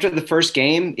 after the first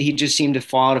game, he just seemed to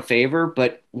fall out of favor,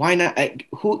 but why not?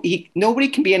 Nobody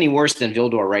can be any worse than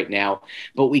Vildor right now,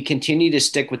 but we continue to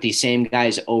stick with these same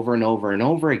guys over and over and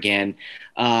over again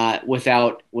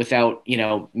without,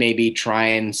 maybe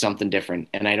trying something different.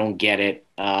 And I don't get it.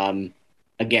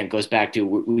 Again, it goes back to,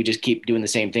 we just keep doing the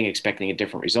same thing, expecting a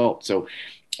different result. So,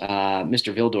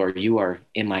 Mr. Vildor, you are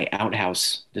in my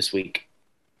outhouse this week.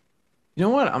 You know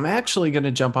what? I'm actually going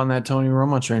to jump on that Tony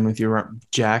Romo train with you,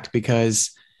 Jack,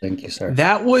 because Thank you, sir.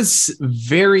 That was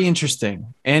very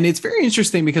interesting. And it's very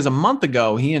interesting because a month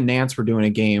ago, he and Nance were doing a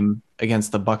game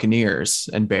against the Buccaneers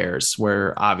and Bears,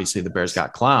 where obviously the Bears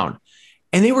got clowned.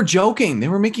 And they were joking. They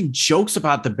were making jokes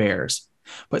about the Bears.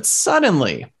 But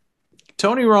suddenly,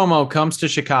 Tony Romo comes to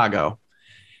Chicago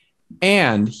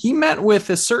and he met with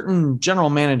a certain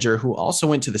general manager who also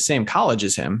went to the same college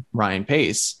as him, Ryan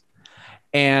Pace.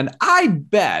 And I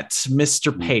bet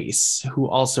Mr. Pace, who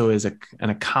also is an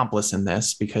accomplice in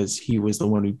this because he was the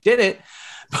one who did it,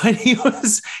 but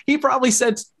he probably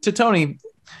said to Tony,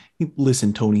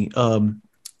 listen, Tony,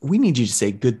 we need you to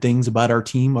say good things about our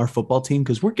team, our football team,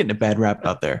 because we're getting a bad rap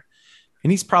out there.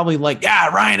 And he's probably like, yeah,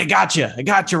 Ryan, I got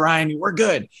you, Ryan. We're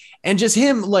good. And just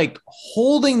him like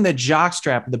holding the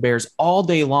jockstrap of the Bears all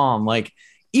day long. Like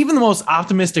even the most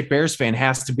optimistic Bears fan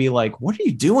has to be like, what are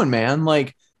you doing, man?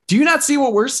 Like, do you not see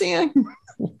what we're seeing?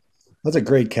 That's a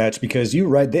great catch because you're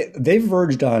right. They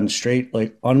verged on straight,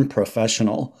 like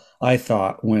unprofessional, I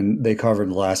thought, when they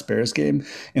covered the last Bears game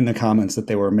in the comments that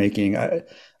they were making.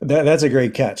 That's a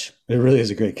great catch. It really is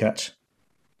a great catch.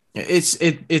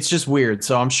 It's just weird.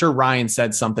 So I'm sure Ryan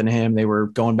said something to him. They were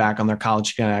going back on their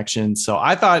college connections. So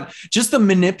I thought just the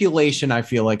manipulation, I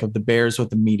feel like, of the Bears with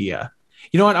the media.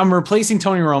 You know what? I'm replacing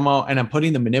Tony Romo and I'm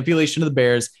putting the manipulation of the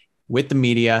Bears with the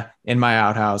media in my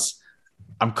outhouse.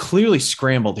 I'm clearly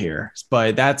scrambled here,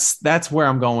 but that's where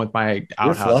I'm going with my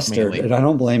outhouse. You're flustered, mainly. And I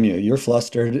don't blame you. You're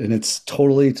flustered, and it's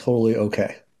totally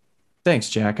okay. Thanks,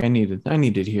 Jack. I needed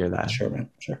to hear that. Sure, man.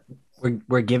 Sure.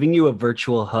 We're giving you a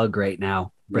virtual hug right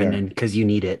now, Brendan, because you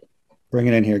need it. Bring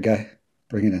it in here, guy.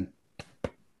 Bring it in.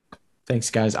 Thanks,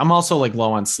 guys. I'm also like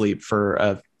low on sleep for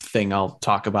a thing I'll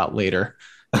talk about later.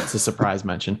 It's a surprise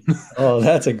mention. Oh,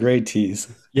 that's a great tease.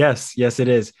 Yes, it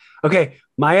is. Okay,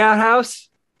 my outhouse,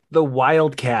 the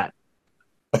Wildcat.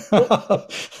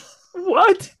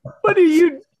 What? What are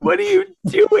you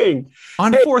doing?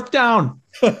 On fourth down.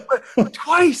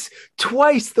 Twice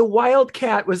the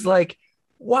Wildcat was like,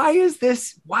 why is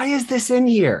this in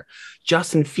here?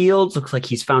 Justin Fields looks like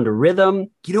he's found a rhythm.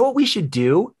 You know what we should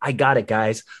do? I got it,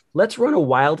 guys. Let's run a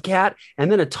Wildcat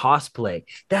and then a toss play.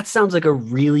 That sounds like a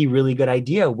really, really good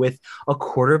idea with a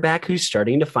quarterback who's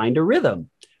starting to find a rhythm.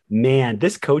 Man,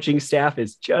 this coaching staff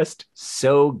is just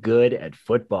so good at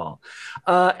football.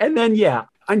 And then, yeah,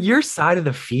 on your side of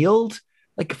the field,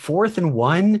 like 4th and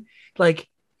 1, like,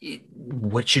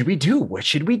 what should we do?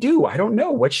 I don't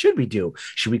know. What should we do?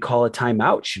 Should we call a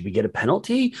timeout? Should we get a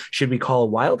penalty? Should we call a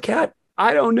Wildcat?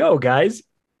 I don't know, guys.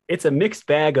 It's a mixed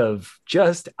bag of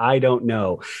just, I don't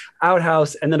know.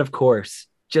 Outhouse. And then, of course,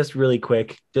 just really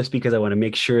quick, just because I want to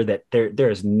make sure that there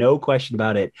is no question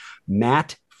about it.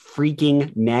 Matt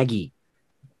freaking Nagy.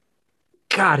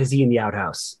 God, is he in the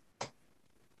outhouse?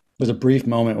 There's a brief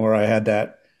moment where I had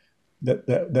that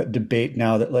debate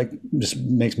now that like just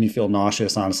makes me feel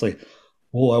nauseous, honestly.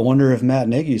 Oh, I wonder if Matt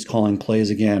Nagy's calling plays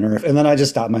again, and then I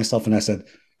just stopped myself and I said,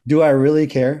 do I really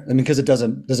care? I mean, because it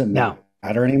doesn't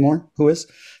matter anymore who is,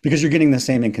 because you're getting the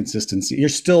same inconsistency. You're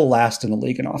still last in the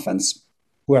league in offense,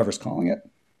 whoever's calling it.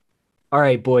 All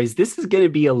right, boys, this is going to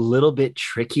be a little bit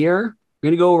trickier. We're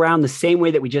going to go around the same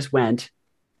way that we just went.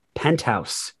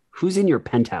 Penthouse. Who's in your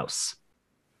penthouse?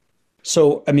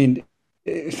 So, I mean,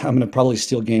 I'm going to probably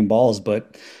steal game balls,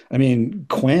 but I mean,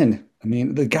 Quinn,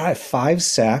 the guy, 5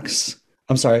 tackles,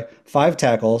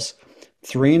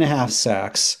 3.5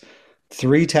 sacks,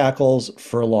 3 tackles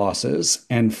for losses,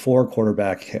 and 4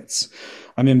 quarterback hits.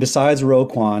 I mean, besides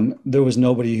Roquan, there was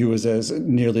nobody who was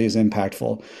nearly as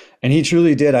impactful. And he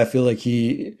truly did. I feel like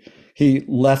he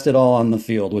left it all on the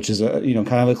field, which is kind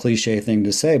of a cliche thing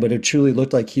to say, but it truly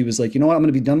looked like he was like, you know what, I'm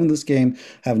going to be done with this game,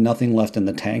 have nothing left in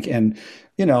the tank. And,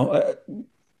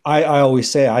 I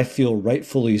always say, I feel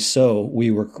rightfully so,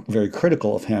 we were very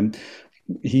critical of him.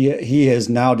 He has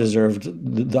now deserved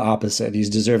the opposite. He's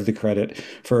deserved the credit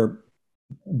for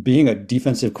being a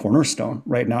defensive cornerstone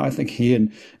right now. I think he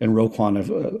and Roquan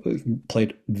have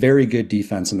played very good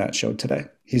defense, and that showed today.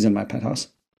 He's in my penthouse.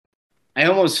 I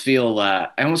almost feel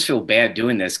bad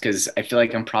doing this because I feel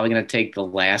like I'm probably going to take the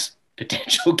last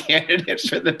potential candidate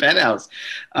for the penthouse.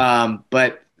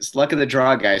 But it's luck of the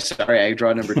draw, guys. Sorry, I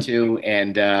draw number 2,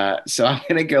 and so I'm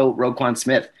going to go Roquan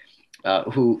Smith,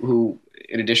 who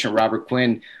in addition to Robert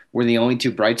Quinn, were the only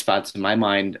 2 bright spots in my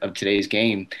mind of today's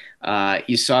game.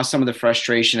 You saw some of the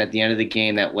frustration at the end of the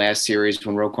game, that last series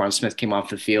when Roquan Smith came off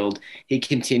the field. He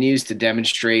continues to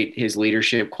demonstrate his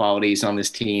leadership qualities on this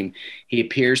team. He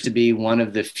appears to be one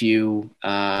of the few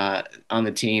on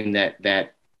the team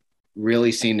that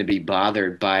really seem to be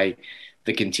bothered by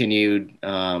the continued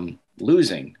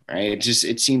losing, right?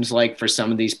 It seems like for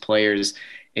some of these players,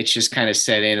 it's just kind of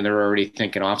set in and they're already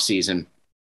thinking off season.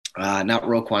 not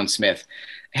Roquan Smith.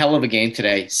 Hell of a game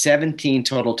today. 17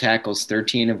 total tackles,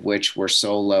 13 of which were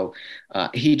solo.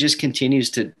 He just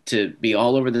continues to be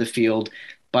all over the field,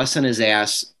 busting his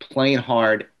ass, playing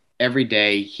hard every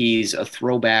day. He's a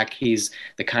throwback. He's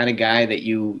the kind of guy that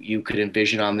you could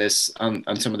envision on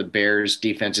some of the Bears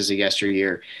defenses of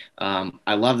yesteryear.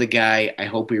 I love the guy. I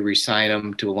hope we re-sign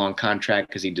him to a long contract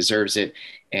because he deserves it,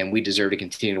 and we deserve to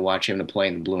continue to watch him to play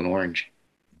in the blue and orange.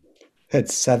 Had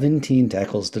 17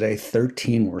 tackles today,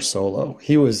 13 were solo.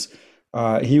 He was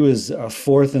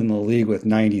fourth in the league with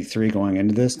 93 going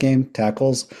into this game,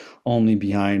 tackles, only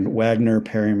behind Wagner,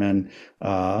 Perryman.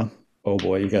 Oh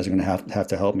boy, you guys are going to have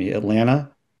to help me.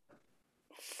 Atlanta,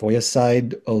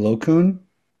 Foyeside Olokun.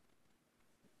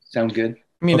 Sounds good.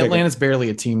 I mean, Okay, Atlanta's barely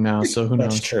a team now, so who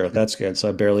That's knows? true. That's good. So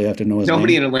I barely have to know his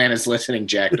Nobody name. in Atlanta's listening,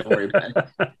 Jack. Don't worry about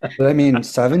it. But I mean,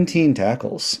 17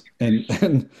 tackles.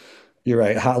 And you're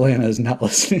right. Hotlanta is not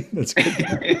listening. That's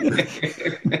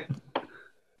good.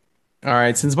 All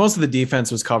right, since most of the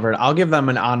defense was covered, I'll give them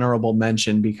an honorable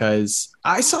mention because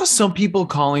I saw some people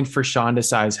calling for Sean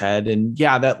Desai's head. And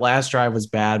yeah, that last drive was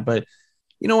bad, but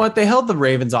you know what? They held the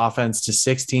Ravens offense to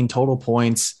 16 total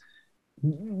points,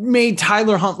 made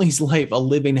Tyler Huntley's life a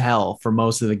living hell for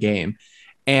most of the game.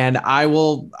 And I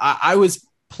was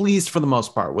pleased for the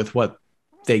most part with what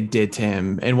they did to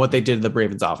him and what they did to the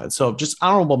Ravens offense. So just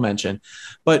honorable mention.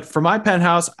 But for my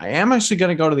penthouse, I am actually going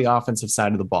to go to the offensive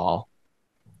side of the ball.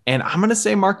 And I'm going to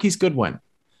say Marquise Goodwin.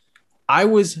 I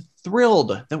was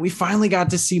thrilled that we finally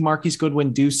got to see Marquise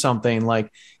Goodwin do something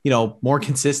like, more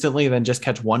consistently than just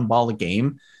catch one ball a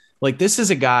game. Like, this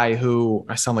is a guy who,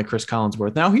 I sound like Chris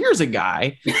Collinsworth. Now, here's a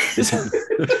guy.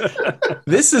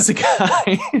 This is a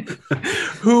guy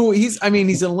who he's an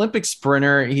Olympic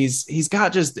sprinter. He's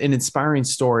got just an inspiring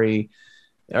story,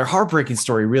 a heartbreaking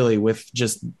story, really, with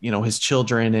just, his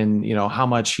children and, how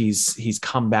much he's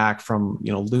come back from,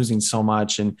 losing so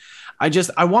much. And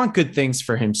I want good things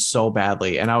for him so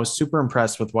badly. And I was super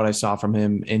impressed with what I saw from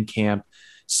him in camp.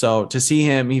 So to see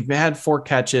him, he had 4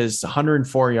 catches,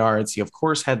 104 yards. He, of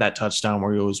course, had that touchdown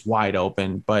where he was wide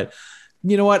open. But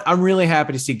you know what? I'm really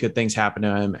happy to see good things happen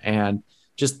to him. And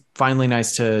just finally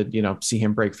nice to, see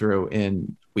him break through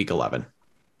in week 11.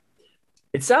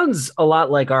 It sounds a lot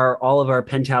like all of our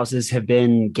penthouses have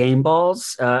been game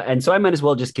balls. And so I might as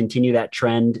well just continue that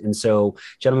trend. And so,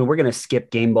 gentlemen, we're going to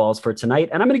skip game balls for tonight.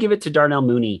 And I'm going to give it to Darnell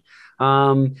Mooney.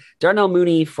 Darnell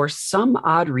Mooney, for some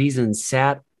odd reason,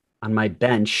 sat on my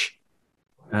bench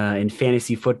in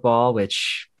fantasy football,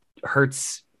 which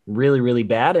hurts really, really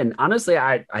bad. And honestly,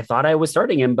 I thought I was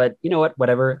starting him, but you know what?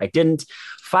 Whatever. I didn't.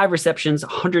 5 receptions,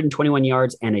 121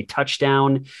 yards, and a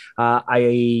touchdown.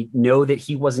 I know that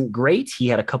he wasn't great. He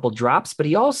had a couple drops, but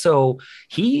he also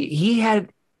he had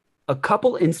a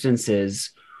couple instances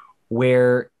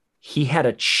where he had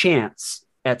a chance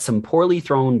at some poorly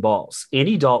thrown balls.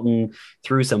 Andy Dalton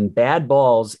threw some bad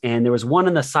balls, and there was one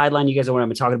on the sideline. You guys know what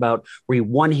I'm talking about, where he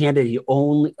one-handed, he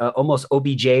only almost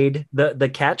OBJ'd the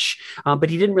catch, but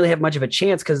he didn't really have much of a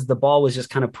chance because the ball was just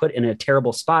kind of put in a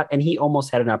terrible spot, and he almost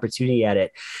had an opportunity at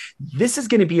it. This is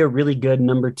going to be a really good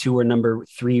number 2 or number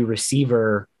 3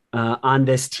 receiver on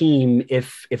this team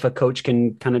if a coach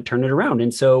can kind of turn it around.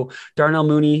 And so Darnell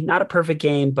Mooney, not a perfect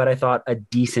game, but I thought a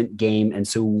decent game. And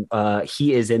so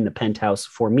he is in the penthouse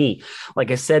for me. Like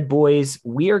I said, boys,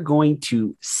 we are going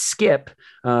to skip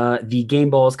the game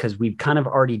balls because we've kind of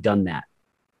already done that.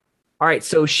 All right.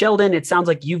 So Sheldon, it sounds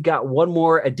like you've got one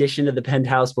more addition to the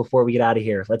penthouse before we get out of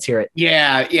here. Let's hear it.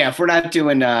 Yeah. If we're not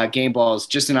doing game balls,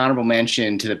 just an honorable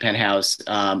mention to the penthouse.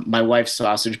 My wife's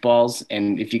sausage balls.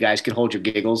 And if you guys could hold your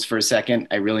giggles for a second,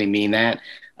 I really mean that.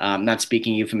 Not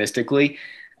speaking euphemistically.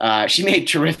 She made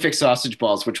terrific sausage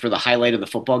balls, which were the highlight of the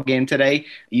football game today,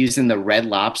 using the Red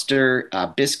Lobster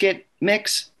biscuit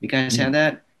mix. You guys had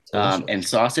that? And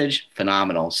sausage,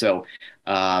 phenomenal. So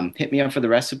hit me up for the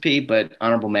recipe, but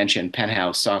honorable mention,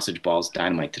 penthouse sausage balls,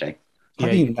 dynamite today. How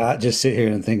do you not just sit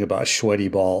here and think about sweaty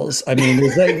balls? I mean,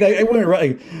 it's like I went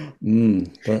right.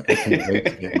 But I can't wait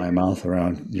to get my mouth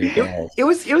around your balls. It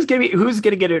was going to be who's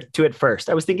going to get to it first.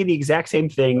 I was thinking the exact same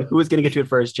thing. Who was going to get to it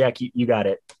first? Jack, you got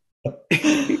it.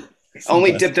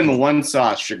 Only dipped them in one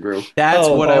sauce, Shagru. That's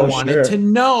what I wanted sure. to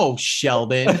know,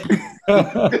 Sheldon.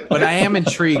 But I am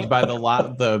intrigued by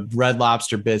the Red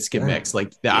Lobster biscuit mix.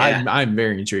 Like, Yeah. I'm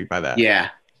very intrigued by that. Yeah.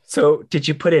 So did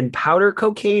you put in powder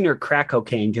cocaine or crack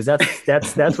cocaine? Because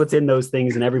that's what's in those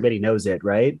things and everybody knows it,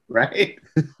 right? Right?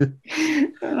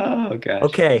 Oh, gosh.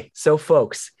 Okay. So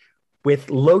folks, with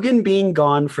Logan being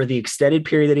gone for the extended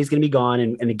period that he's going to be gone,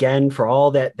 and again, for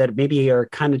all that maybe are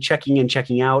kind of checking in,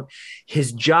 checking out,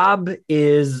 his job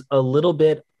is a little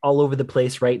bit all over the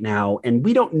place right now, and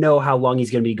we don't know how long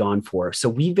he's going to be gone for. So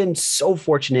we've been so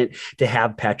fortunate to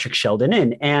have Patrick Sheldon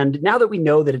in. And now that we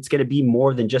know that it's going to be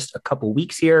more than just a couple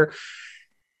weeks here,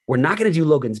 we're not going to do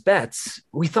Logan's bets.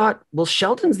 We thought, well,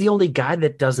 Sheldon's the only guy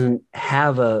that doesn't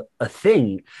have a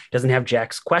thing. He doesn't have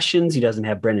Jack's questions. He doesn't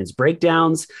have Brendan's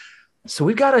breakdowns. So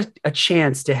we've got a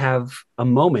chance to have a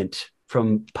moment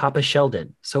from Papa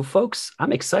Sheldon. So folks,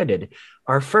 I'm excited.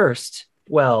 Our first,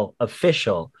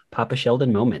 official Papa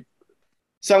Sheldon moment.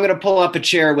 So I'm going to pull up a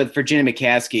chair with Virginia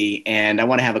McCaskey, and I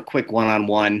want to have a quick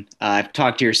one-on-one. I've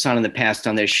talked to your son in the past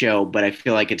on this show, but I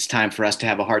feel like it's time for us to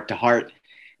have a heart-to-heart.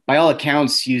 By all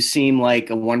accounts, you seem like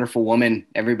a wonderful woman.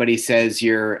 Everybody says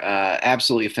you're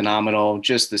absolutely phenomenal,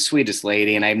 just the sweetest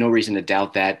lady, and I have no reason to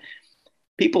doubt that.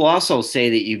 People also say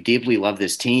that you deeply love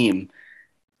this team.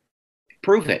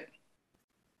 Prove it.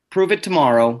 Prove it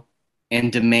tomorrow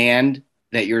and demand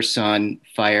that your son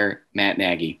fire Matt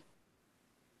Nagy.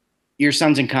 Your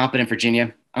son's incompetent,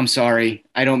 Virginia. I'm sorry.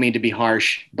 I don't mean to be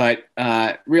harsh, but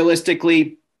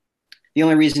realistically, the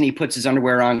only reason he puts his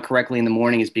underwear on correctly in the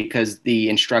morning is because the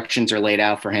instructions are laid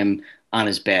out for him on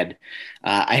his bed.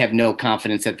 I have no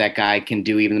confidence that that guy can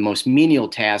do even the most menial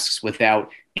tasks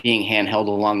without being handheld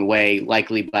along the way,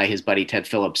 likely by his buddy Ted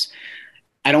Phillips.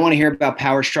 I don't want to hear about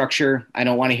power structure. I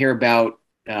don't want to hear about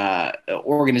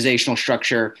organizational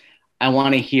structure. I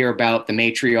want to hear about the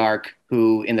matriarch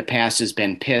who in the past has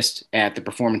been pissed at the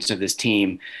performance of this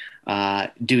team.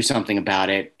 Do something about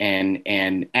it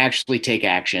and actually take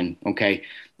action. Okay.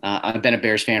 I've been a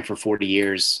Bears fan for 40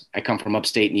 years. I come from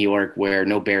upstate New York where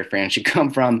no Bears fan should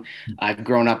come from. I've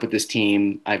grown up with this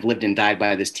team. I've lived and died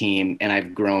by this team, and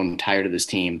I've grown tired of this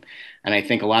team. And I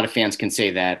think a lot of fans can say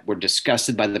that. We're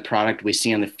disgusted by the product we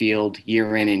see on the field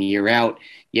year in and year out,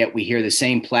 yet we hear the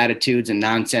same platitudes and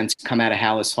nonsense come out of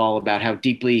Hallis Hall about how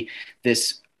deeply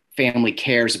this family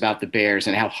cares about the Bears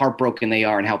and how heartbroken they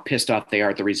are and how pissed off they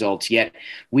are at the results, yet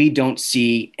we don't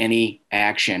see any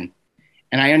action.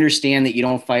 And I understand that you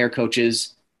don't fire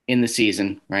coaches in the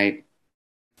season, right?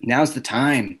 Now's the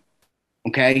time,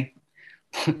 okay?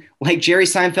 Like Jerry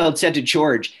Seinfeld said to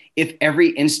George, if every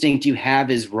instinct you have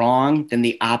is wrong, then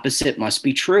the opposite must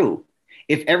be true.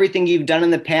 If everything you've done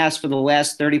in the past for the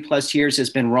last 30 plus years has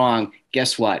been wrong,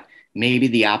 guess what? Maybe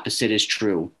the opposite is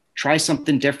true. Try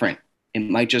something different. It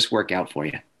might just work out for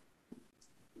you.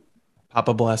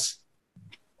 Papa bless.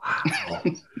 Wow.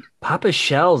 Papa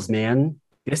Shells, man.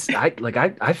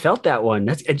 I felt that one.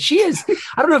 And she is,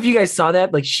 I don't know if you guys saw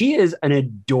that. Like, she is an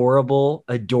adorable,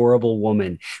 adorable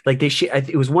woman. Like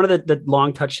it was one of the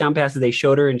long touchdown passes they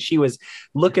showed her, and she was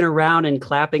looking around and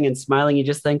clapping and smiling. You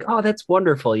just think, oh, that's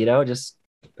wonderful.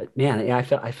 But man, yeah,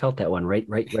 I felt that one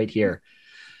right here.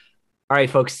 All right,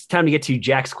 folks, it's time to get to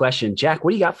Jack's question. Jack,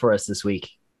 what do you got for us this week?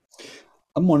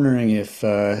 I'm wondering if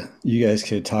you guys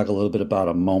could talk a little bit about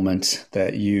a moment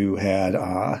that you had,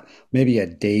 maybe a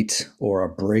date or a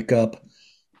breakup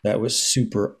that was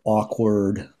super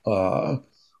awkward,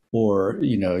 or,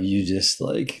 you just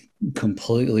like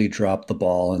completely dropped the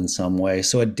ball in some way.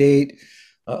 So a date,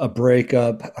 a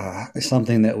breakup,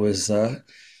 something that was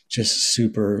just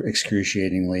super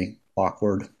excruciatingly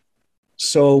awkward.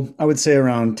 So I would say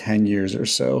around 10 years or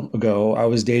so ago, I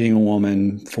was dating a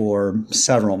woman for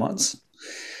several months.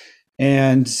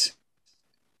 And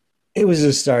it was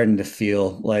just starting to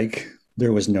feel like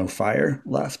there was no fire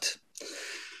left.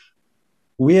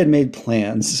 We had made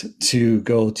plans to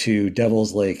go to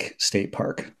Devil's Lake State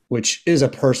Park, which is a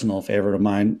personal favorite of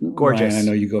mine. Gorgeous. Ryan, I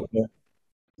know you go up there.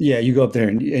 Yeah, you go up there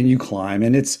and you climb.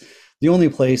 And it's the only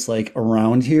place like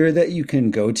around here that you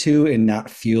can go to and not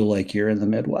feel like you're in the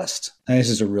Midwest. And this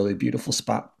is a really beautiful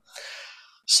spot.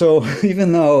 So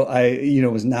even though I,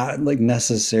 was not like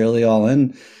necessarily all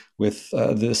in with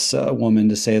this woman,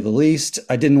 to say the least,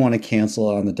 I didn't want to cancel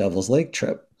on the Devil's Lake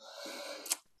trip.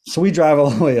 So we drive all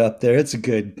the way up there. It's a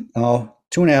good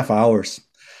 2.5 hours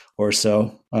or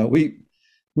so. We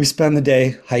spend the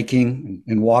day hiking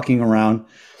and walking around.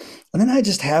 And then I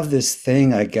just have this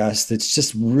thing, I guess, that's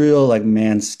just real like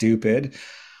man stupid,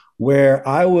 where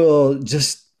I will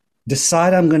just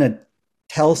decide I'm going to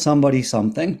tell somebody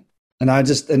something. And I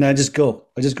just go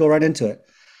right into it.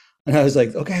 And I was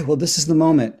like, okay, well, this is the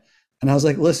moment. And I was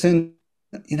like, listen,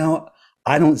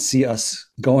 I don't see us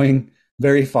going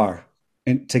very far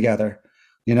together.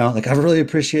 Like I've really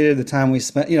appreciated the time we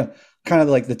spent, kind of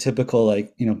like the typical,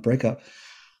 breakup.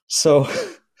 So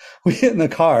we get in the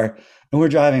car and we're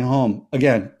driving home.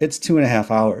 Again, it's 2.5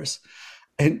 hours.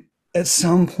 And at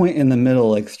some point in the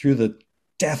middle, like through the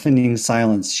deafening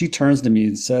silence, she turns to me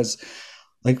and says,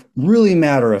 like really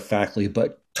matter of factly,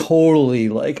 but totally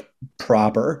like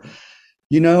proper,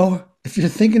 if you're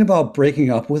thinking about breaking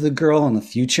up with a girl in the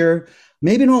future,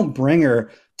 maybe don't bring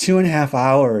her 2.5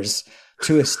 hours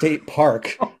to a state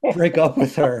park, break up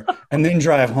with her, and then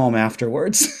drive home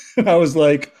afterwards. I was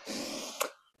like,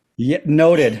 yeah,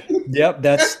 noted. Yep,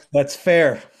 that's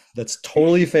fair. That's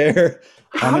totally fair.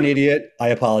 I'm an idiot. I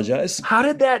apologize. How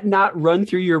did that not run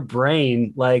through your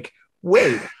brain? Like,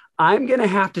 wait, I'm going to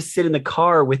have to sit in the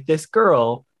car with this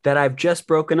girl that I've just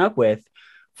broken up with.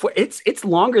 It's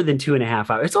longer than 2.5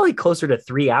 hours. It's only closer to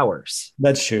 3 hours.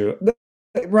 That's true.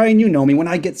 Ryan, you know me. When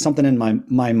I get something in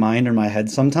my mind or my head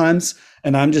sometimes,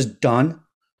 and I'm just done,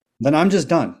 then I'm just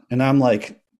done. And I'm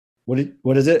like,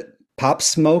 what is it? Pop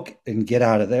smoke and get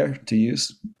out of there, to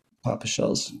use Papa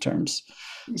Shell's terms.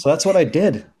 So that's what I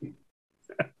did.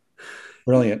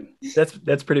 Brilliant.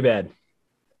 That's pretty bad.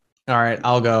 All right,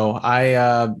 I'll go.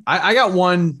 I got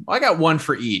one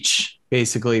for each,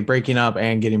 basically breaking up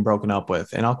and getting broken up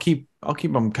with, and I'll keep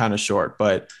them kind of short.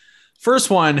 But first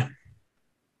one,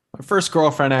 my first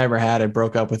girlfriend I ever had, I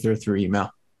broke up with her through email.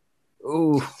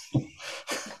 Ooh,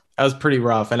 that was pretty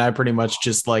rough, and I pretty much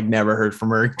just like never heard from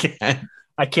her again.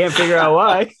 I can't figure out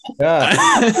why.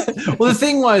 Yeah. Well, the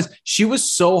thing was, she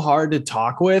was so hard to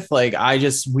talk with. Like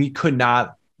we could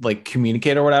not like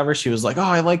communicate or whatever. She was like, oh,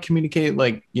 I like communicate.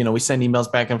 Like, we send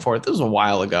emails back and forth. This was a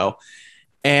while ago.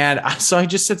 And so I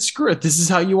just said, screw it. This is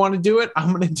how you want to do it.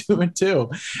 I'm going to do it too.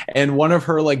 And one of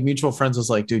her like mutual friends was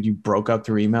like, dude, you broke up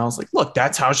through emails. Like, look,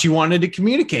 that's how she wanted to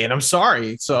communicate. I'm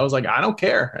sorry. So I was like, I don't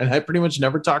care. And I pretty much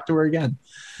never talked to her again.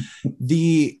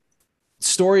 The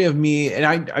story of me, and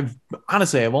I've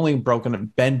honestly, I've only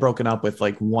been broken up with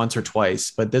like once or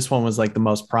twice, but this one was like the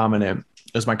most prominent.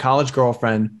 It was my college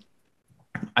girlfriend.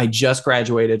 I just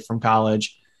graduated from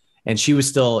college and she was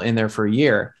still in there for a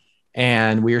year,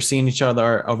 and we were seeing each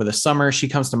other over the summer. She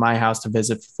comes to my house to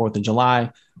visit for 4th of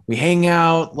July. We hang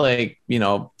out like,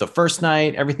 the first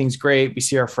night, everything's great. We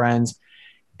see our friends,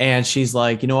 and she's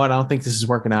like, you know what? I don't think this is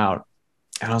working out.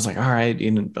 And I was like, all right.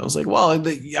 And I was like, well,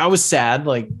 I was sad.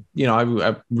 Like,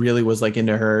 I really was like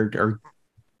into her, or,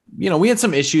 we had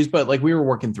some issues, but like we were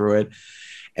working through it.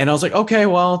 And I was like, okay,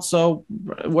 well, so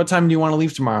what time do you want to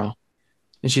leave tomorrow?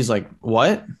 And she's like,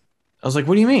 what? I was like,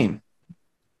 what do you mean?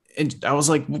 And I was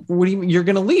like, what do you mean? You're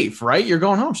going to leave, right? You're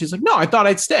going home. She's like, no, I thought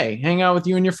I'd stay, hang out with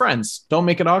you and your friends. Don't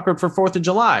make it awkward for 4th of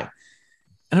July.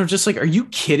 And I was just like, are you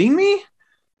kidding me?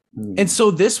 And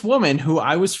so this woman who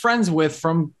I was friends with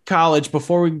from college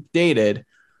before we dated,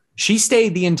 she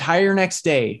stayed the entire next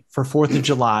day for 4th of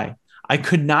July. I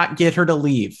could not get her to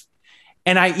leave.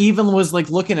 And I even was like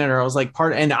looking at her, I was like,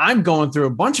 and I'm going through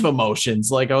a bunch of emotions.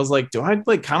 Like, I was like, do I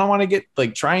like kind of want to get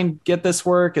like, try and get this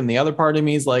work? And the other part of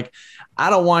me is like, I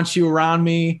don't want you around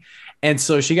me. And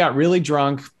so she got really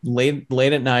drunk late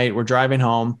at night. We're driving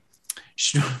home.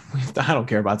 I don't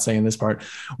care about saying this part.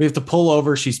 We have to pull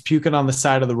over. She's puking on the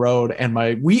side of the road. And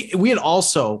we had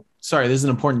also, sorry, this is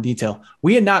an important detail.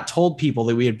 We had not told people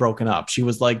that we had broken up. She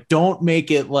was like, don't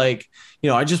make it like,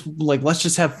 I just like, let's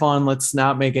just have fun. Let's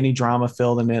not make any drama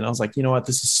filled in it. I was like, you know what?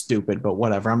 This is stupid, but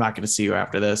whatever. I'm not going to see you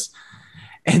after this.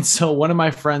 And so one of my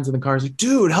friends in the car is like,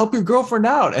 dude, help your girlfriend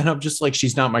out. And I'm just like,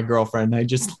 she's not my girlfriend. I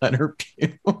just let her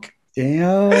puke.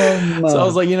 Damn. So I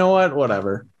was like, you know what?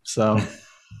 Whatever. So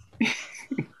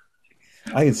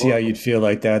I can see how you'd feel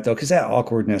like that though, because that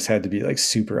awkwardness had to be like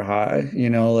super high.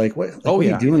 Like what? Like, what are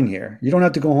you doing here? You don't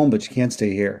have to go home, but you can't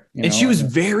stay here. And she was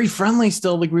very friendly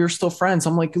still. Like we were still friends.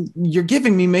 I'm like, you're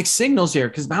giving me mixed signals here,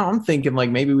 because now I'm thinking like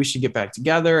maybe we should get back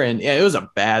together. And yeah, it was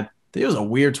a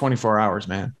weird 24 hours,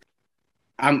 man.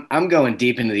 I'm going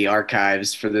deep into the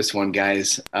archives for this one,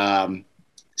 guys.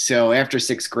 So after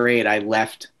 6th grade, I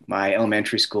left my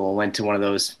elementary school and went to one of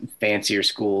those fancier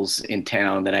schools in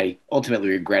town that I ultimately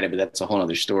regretted, but that's a whole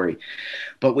other story.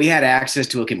 But we had access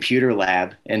to a computer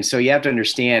lab. And so you have to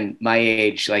understand my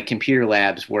age, like computer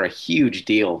labs were a huge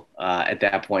deal at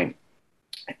that point.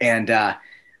 And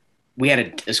we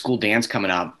had a school dance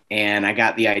coming up, and I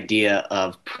got the idea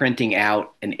of printing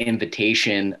out an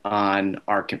invitation on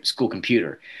our school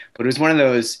computer. But it was one of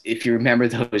those, if you remember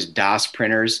those DOS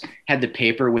printers, had the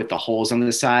paper with the holes on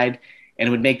the side, and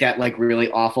it would make that like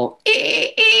really awful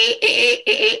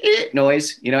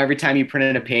noise, every time you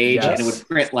printed a page. Yes. And it would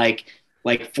print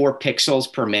like 4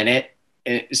 pixels per minute.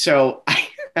 And so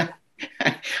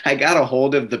I got a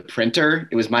hold of the printer.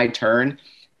 It was my turn,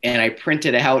 and I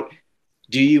printed out,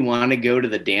 do you want to go to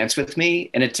the dance with me?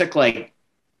 And it took like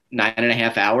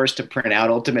 9.5 hours to print out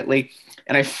ultimately.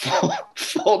 And I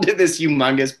folded this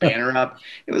humongous banner up.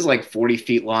 It was like 40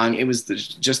 feet long. It was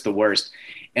just the worst.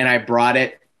 And I brought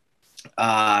it.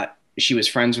 She was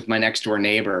friends with my next door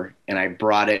neighbor, and I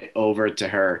brought it over to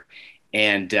her.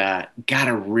 and got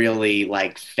a really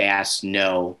like fast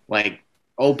no, like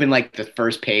open like the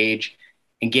first page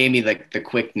and gave me the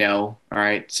quick no. All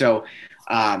right. So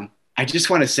I just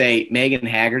want to say, Megan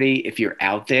Haggerty, if you're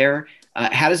out there,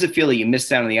 how does it feel that you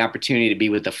missed out on the opportunity to be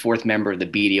with the fourth member of the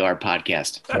BDR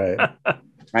podcast? Right.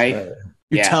 Right?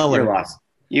 You tell her. You're lost.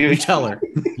 You tell her.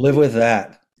 Live with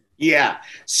that. Yeah.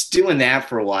 Stewing that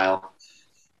for a while.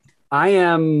 I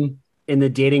am in the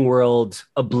dating world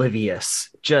oblivious,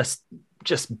 just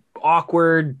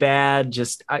awkward, bad.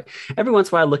 Every once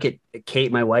in a while I look at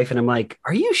Kate, my wife, and I'm like,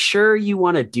 are you sure you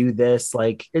want to do this?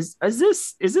 Like, is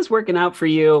this working out for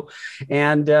you?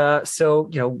 And so,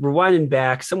 rewinding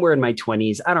back somewhere in my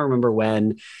 20s, I don't remember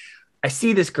when, I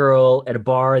see this girl at a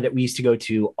bar that we used to go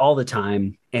to all the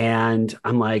time. And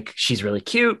I'm like, she's really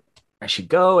cute. I should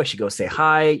go say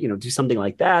hi, do something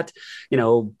like that,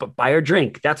 buy her a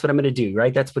drink. That's what I'm going to do.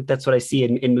 Right. That's what I see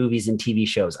in movies and TV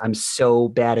shows. I'm so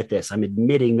bad at this. I'm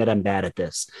admitting that I'm bad at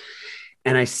this.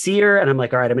 And I see her and I'm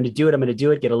like, all right, I'm going to do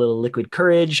it. Get a little liquid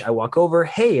courage. I walk over.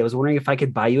 Hey, I was wondering if I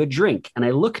could buy you a drink. And I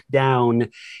look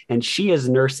down and she is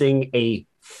nursing a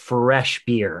fresh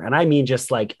beer. And I mean,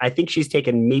 just like, I think she's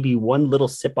taken maybe one little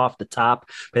sip off the top,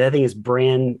 but that thing is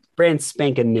brand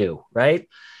spanking new. Right.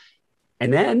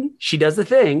 And then she does the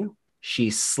thing. She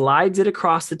slides it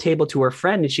across the table to her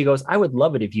friend and she goes, I would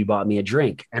love it if you bought me a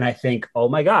drink. And I think, oh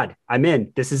my God, I'm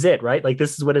in. This is it, right? Like,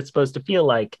 this is what it's supposed to feel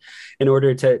like in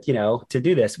order to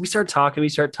do this. We start talking.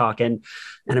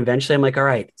 And eventually I'm like, all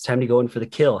right, it's time to go in for the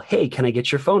kill. Hey, can I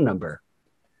get your phone number?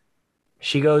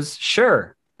 She goes,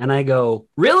 sure. And I go,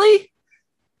 really?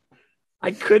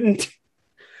 I couldn't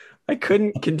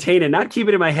contain it, not keep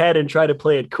it in my head and try to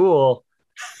play it cool.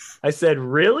 I said,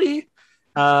 really?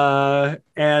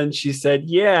 And she said,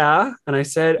 yeah. And I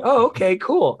said, oh, okay,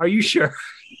 cool. Are you sure?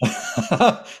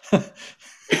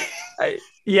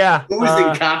 Yeah. Who was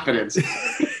in confidence?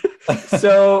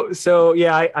 So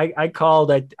yeah, I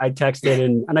called, I texted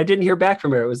and I didn't hear back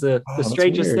from her. It was the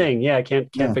strangest thing. Yeah. I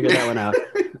can't figure that one out.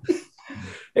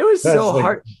 It was so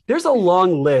hard. There's a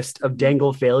long list of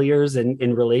dangle failures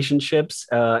in relationships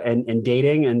and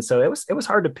dating. And so it was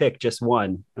hard to pick just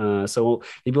one. So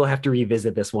maybe we'll have to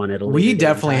revisit this one at a later We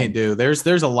definitely do.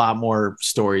 There's a lot more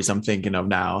stories I'm thinking of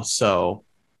now. So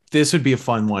this would be a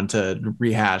fun one to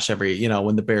rehash every,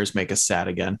 when the Bears make us sad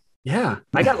again. Yeah.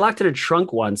 I got locked in a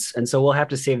trunk once. And so we'll have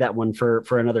to save that one for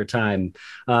another time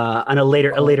on a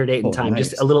later date and time.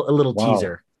 Nice. Just a little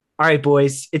teaser. All right,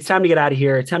 boys, it's time to get out of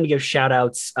here. It's time to give shout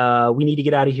outs. We need to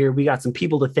get out of here. We got some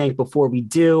people to thank before we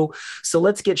do. So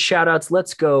let's get shout outs.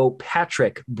 Let's go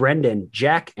Patrick, Brendan,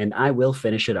 Jack, and I will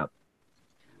finish it up.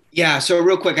 Yeah. So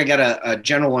real quick, I got a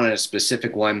general one and a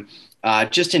specific one.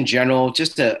 Just in general,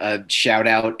 just a shout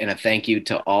out and a thank you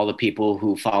to all the people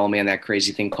who follow me on that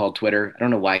crazy thing called Twitter. I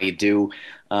don't know why you do.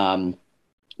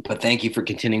 But thank you for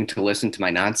continuing to listen to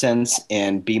my nonsense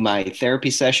and be my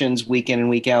therapy sessions week in and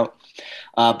week out.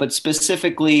 But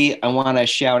specifically, I want to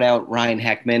shout out Ryan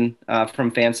Heckman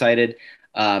from Fansided.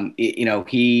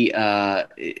 He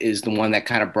is the one that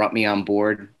kind of brought me on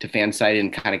board to Fansided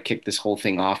and kind of kicked this whole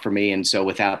thing off for me. And so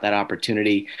without that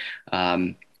opportunity,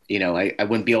 I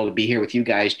wouldn't be able to be here with you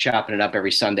guys chopping it up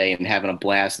every Sunday and having a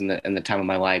blast in the time of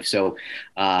my life. So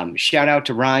shout out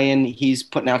to Ryan. He's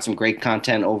putting out some great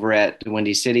content over at the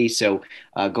Windy City. So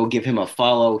go give him a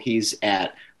follow. He's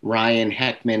at Ryan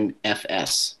Heckman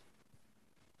FS.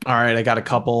 All right, I got a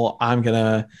couple. I'm going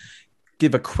to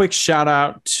give a quick shout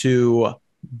out to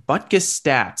Butkus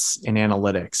Stats in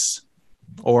Analytics,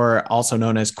 or also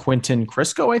known as Quentin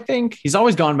Crisco, I think. He's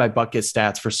always gone by Butkus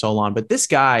Stats for so long, but this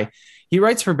guy, he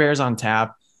writes for Bears on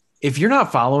Tap. If you're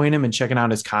not following him and checking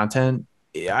out his content,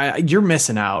 you're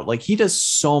missing out. Like, he does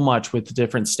so much with the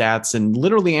different stats and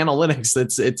literally analytics.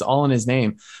 It's all in his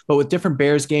name, but with different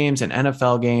Bears games and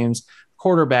NFL games,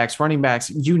 quarterbacks, running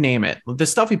backs, you name it. The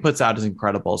stuff he puts out is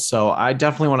incredible. So I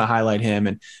definitely want to highlight him,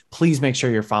 and please make sure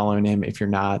you're following him if you're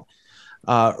not.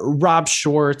 Rob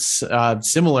Schwartz,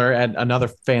 similar at another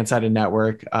fan-sided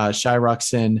network, Shy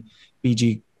Ruxin,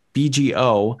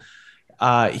 BGO.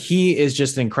 He is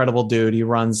just an incredible dude. He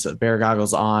runs Bear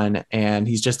Goggles On, and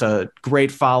he's just a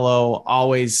great follow.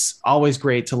 Always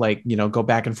great to go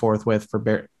back and forth with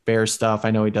for Bear stuff. I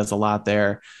know he does a lot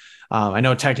there. I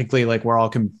know technically we're all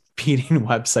competing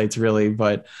websites really,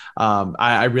 but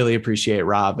I really appreciate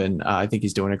Rob, and I think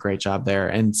he's doing a great job there.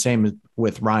 And same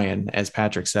with Ryan, as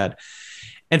Patrick said.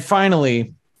 And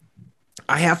finally,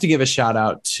 I have to give a shout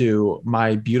out to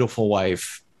my beautiful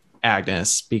wife,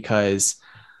 Agnes, because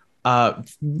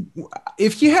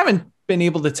if you haven't been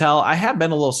able to tell, I have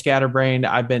been a little scatterbrained.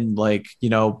 I've been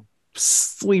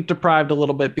sleep deprived a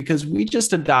little bit because we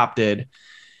just adopted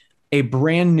a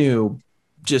brand new,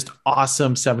 just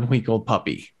awesome 7-week-old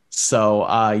puppy.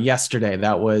 So yesterday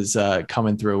that was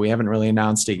coming through. We haven't really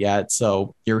announced it yet,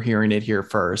 so you're hearing it here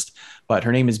first. But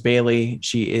her name is Bailey.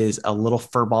 She is a little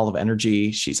fur ball of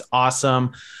energy. She's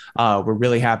awesome. We're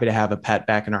really happy to have a pet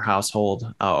back in our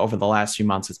household. Over the last few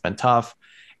months, it's been tough.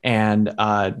 And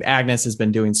Agnes has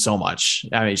been doing so much.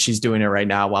 I mean, she's doing it right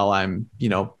now while I'm,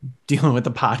 dealing with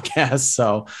the podcast.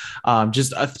 So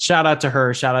just a shout out to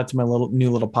her. Shout out to my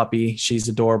new little puppy. She's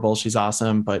adorable. She's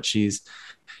awesome. But she's,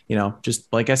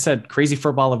 just like I said, crazy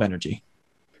fur ball of energy.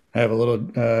 I have a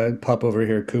little pup over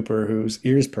here, Cooper, whose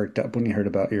ears perked up when he heard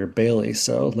about your Bailey.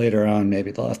 So later on,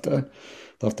 maybe they'll have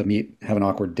to meet, have an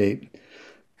awkward date.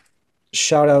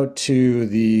 Shout out to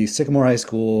the Sycamore High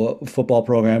School football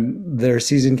program. Their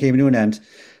season came to an end.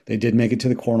 They did make it to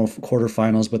the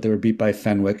quarterfinals, but they were beat by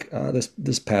Fenwick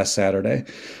this past Saturday.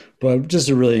 But just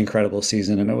a really incredible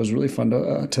season, and it was really fun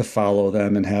to follow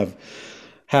them and have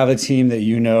a team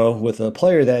that with a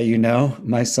player that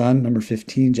my son, number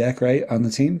 15, Jack Wright, on the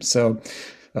team. So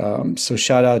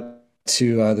shout out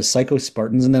to the Psycho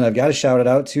Spartans. And then I've got to shout it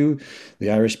out to the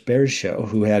Irish Bears Show,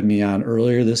 who had me on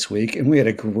earlier this week, and we had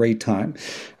a great time.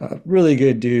 Really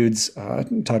good dudes.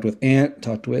 Talked with Ant,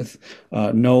 talked with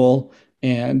Noel,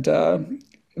 and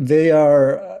they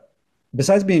are,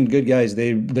 besides being good guys,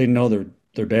 they know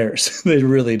they're Bears. They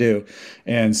really do.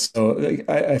 And so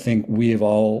I think we have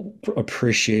all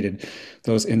appreciated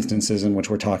those instances in which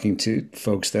we're talking to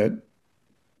folks that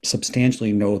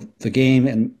substantially know the game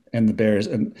and the Bears.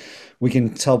 And we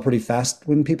can tell pretty fast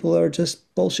when people are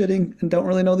just bullshitting and don't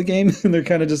really know the game. And they're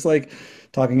kind of just like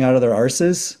talking out of their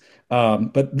arses.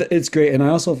 But it's great. And I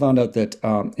also found out that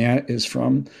Aunt is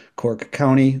from Cork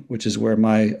County, which is where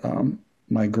my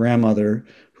grandmother,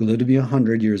 who lived to be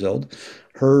 100 years old,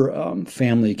 her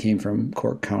family came from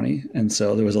Cork County. And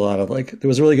so there was there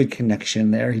was a really good connection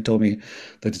there. He told me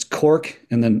that it's Cork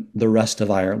and then the rest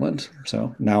of Ireland.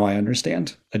 So now I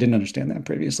understand. I didn't understand that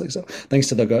previously. So thanks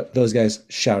to those guys.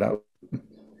 Shout out.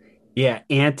 Yeah,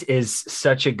 Ant is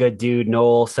such a good dude.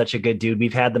 Noel, such a good dude.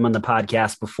 We've had them on the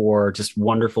podcast before. Just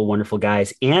wonderful, wonderful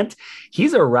guys. Ant,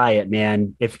 he's a riot,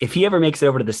 man. If he ever makes it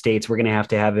over to the States, we're going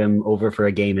to have him over for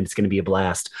a game, and it's going to be a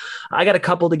blast. I got a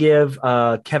couple to give.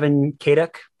 Kevin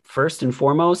Kaduk, first and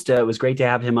foremost. It was great to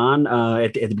have him on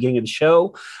at the beginning of the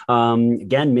show.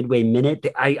 Again, Midway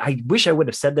Minute. I wish I would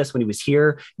have said this when he was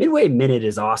here. Midway Minute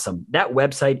is awesome. That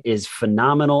website is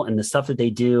phenomenal, and the stuff that they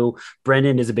do,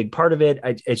 Brendan is a big part of it.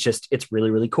 It's really,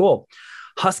 really cool.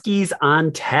 Huskies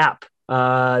on Tap.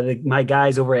 My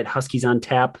guys over at Huskies on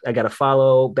Tap, I got a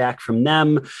follow back from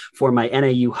them for my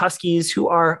NAU Huskies, who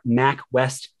are MAC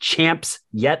West champs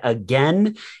yet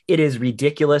again. It is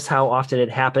ridiculous how often it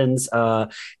happens.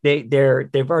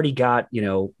 They've already got,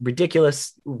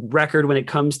 ridiculous record when it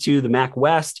comes to the MAC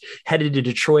West, headed to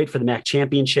Detroit for the MAC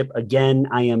championship. Again,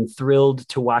 I am thrilled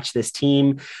to watch this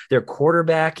team. Their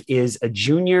quarterback is a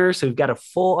junior, so we've got a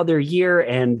full other year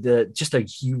and just a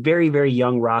very, very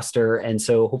young roster. And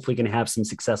so hopefully going to have some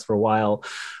success for a while.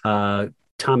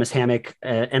 Thomas Hammock,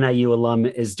 NIU alum,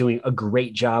 is doing a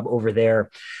great job over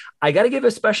there. I got to give a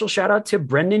special shout out to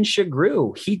Brendan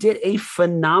Shagrew. He did a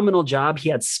phenomenal job. He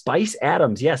had Spice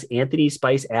Adams. Yes, Anthony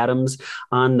Spice Adams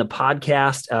on the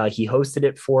podcast. He hosted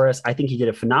it for us. I think he did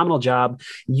a phenomenal job.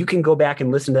 You can go back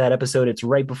and listen to that episode. It's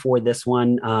right before this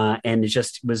one. And it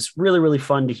just was really, really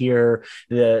fun to hear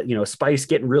Spice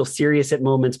getting real serious at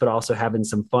moments, but also having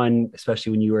some fun,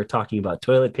 especially when you were talking about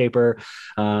toilet paper.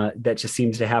 That just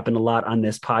seems to happen a lot on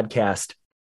this podcast.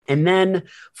 And then,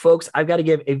 folks, I've got to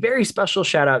give a very special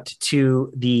shout out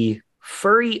to the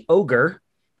Furry Ogre,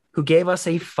 who gave us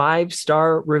a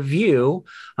 5-star review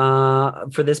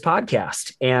for this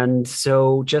podcast. And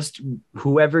so just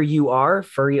whoever you are,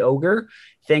 Furry Ogre,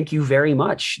 thank you very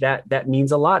much. That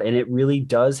means a lot. And it really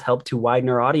does help to widen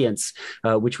our audience,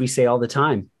 which we say all the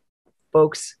time.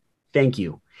 Folks, thank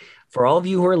you. For all of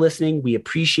you who are listening, we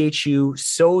appreciate you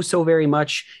so, so very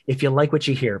much. If you like what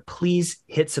you hear, please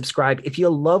hit subscribe. If you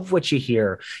love what you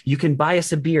hear, you can buy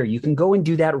us a beer. You can go and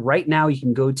do that right now. You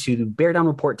can go to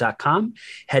beardownreport.com,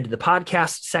 head to the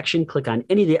podcast section, click on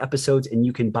any of the episodes, and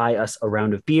you can buy us a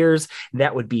round of beers.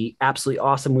 That would be absolutely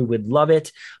awesome. We would love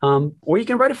it. Or you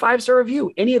can write a 5-star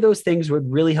review. Any of those things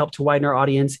would really help to widen our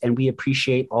audience, and we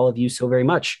appreciate all of you so very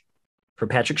much. For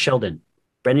Patrick Sheldon,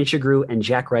 Brendan Shagrew, and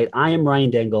Jack Wright, I am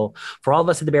Ryan Dengel. For all of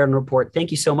us at the Bear Down Report,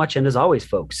 thank you so much. And as always,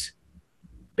 folks,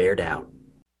 bear down.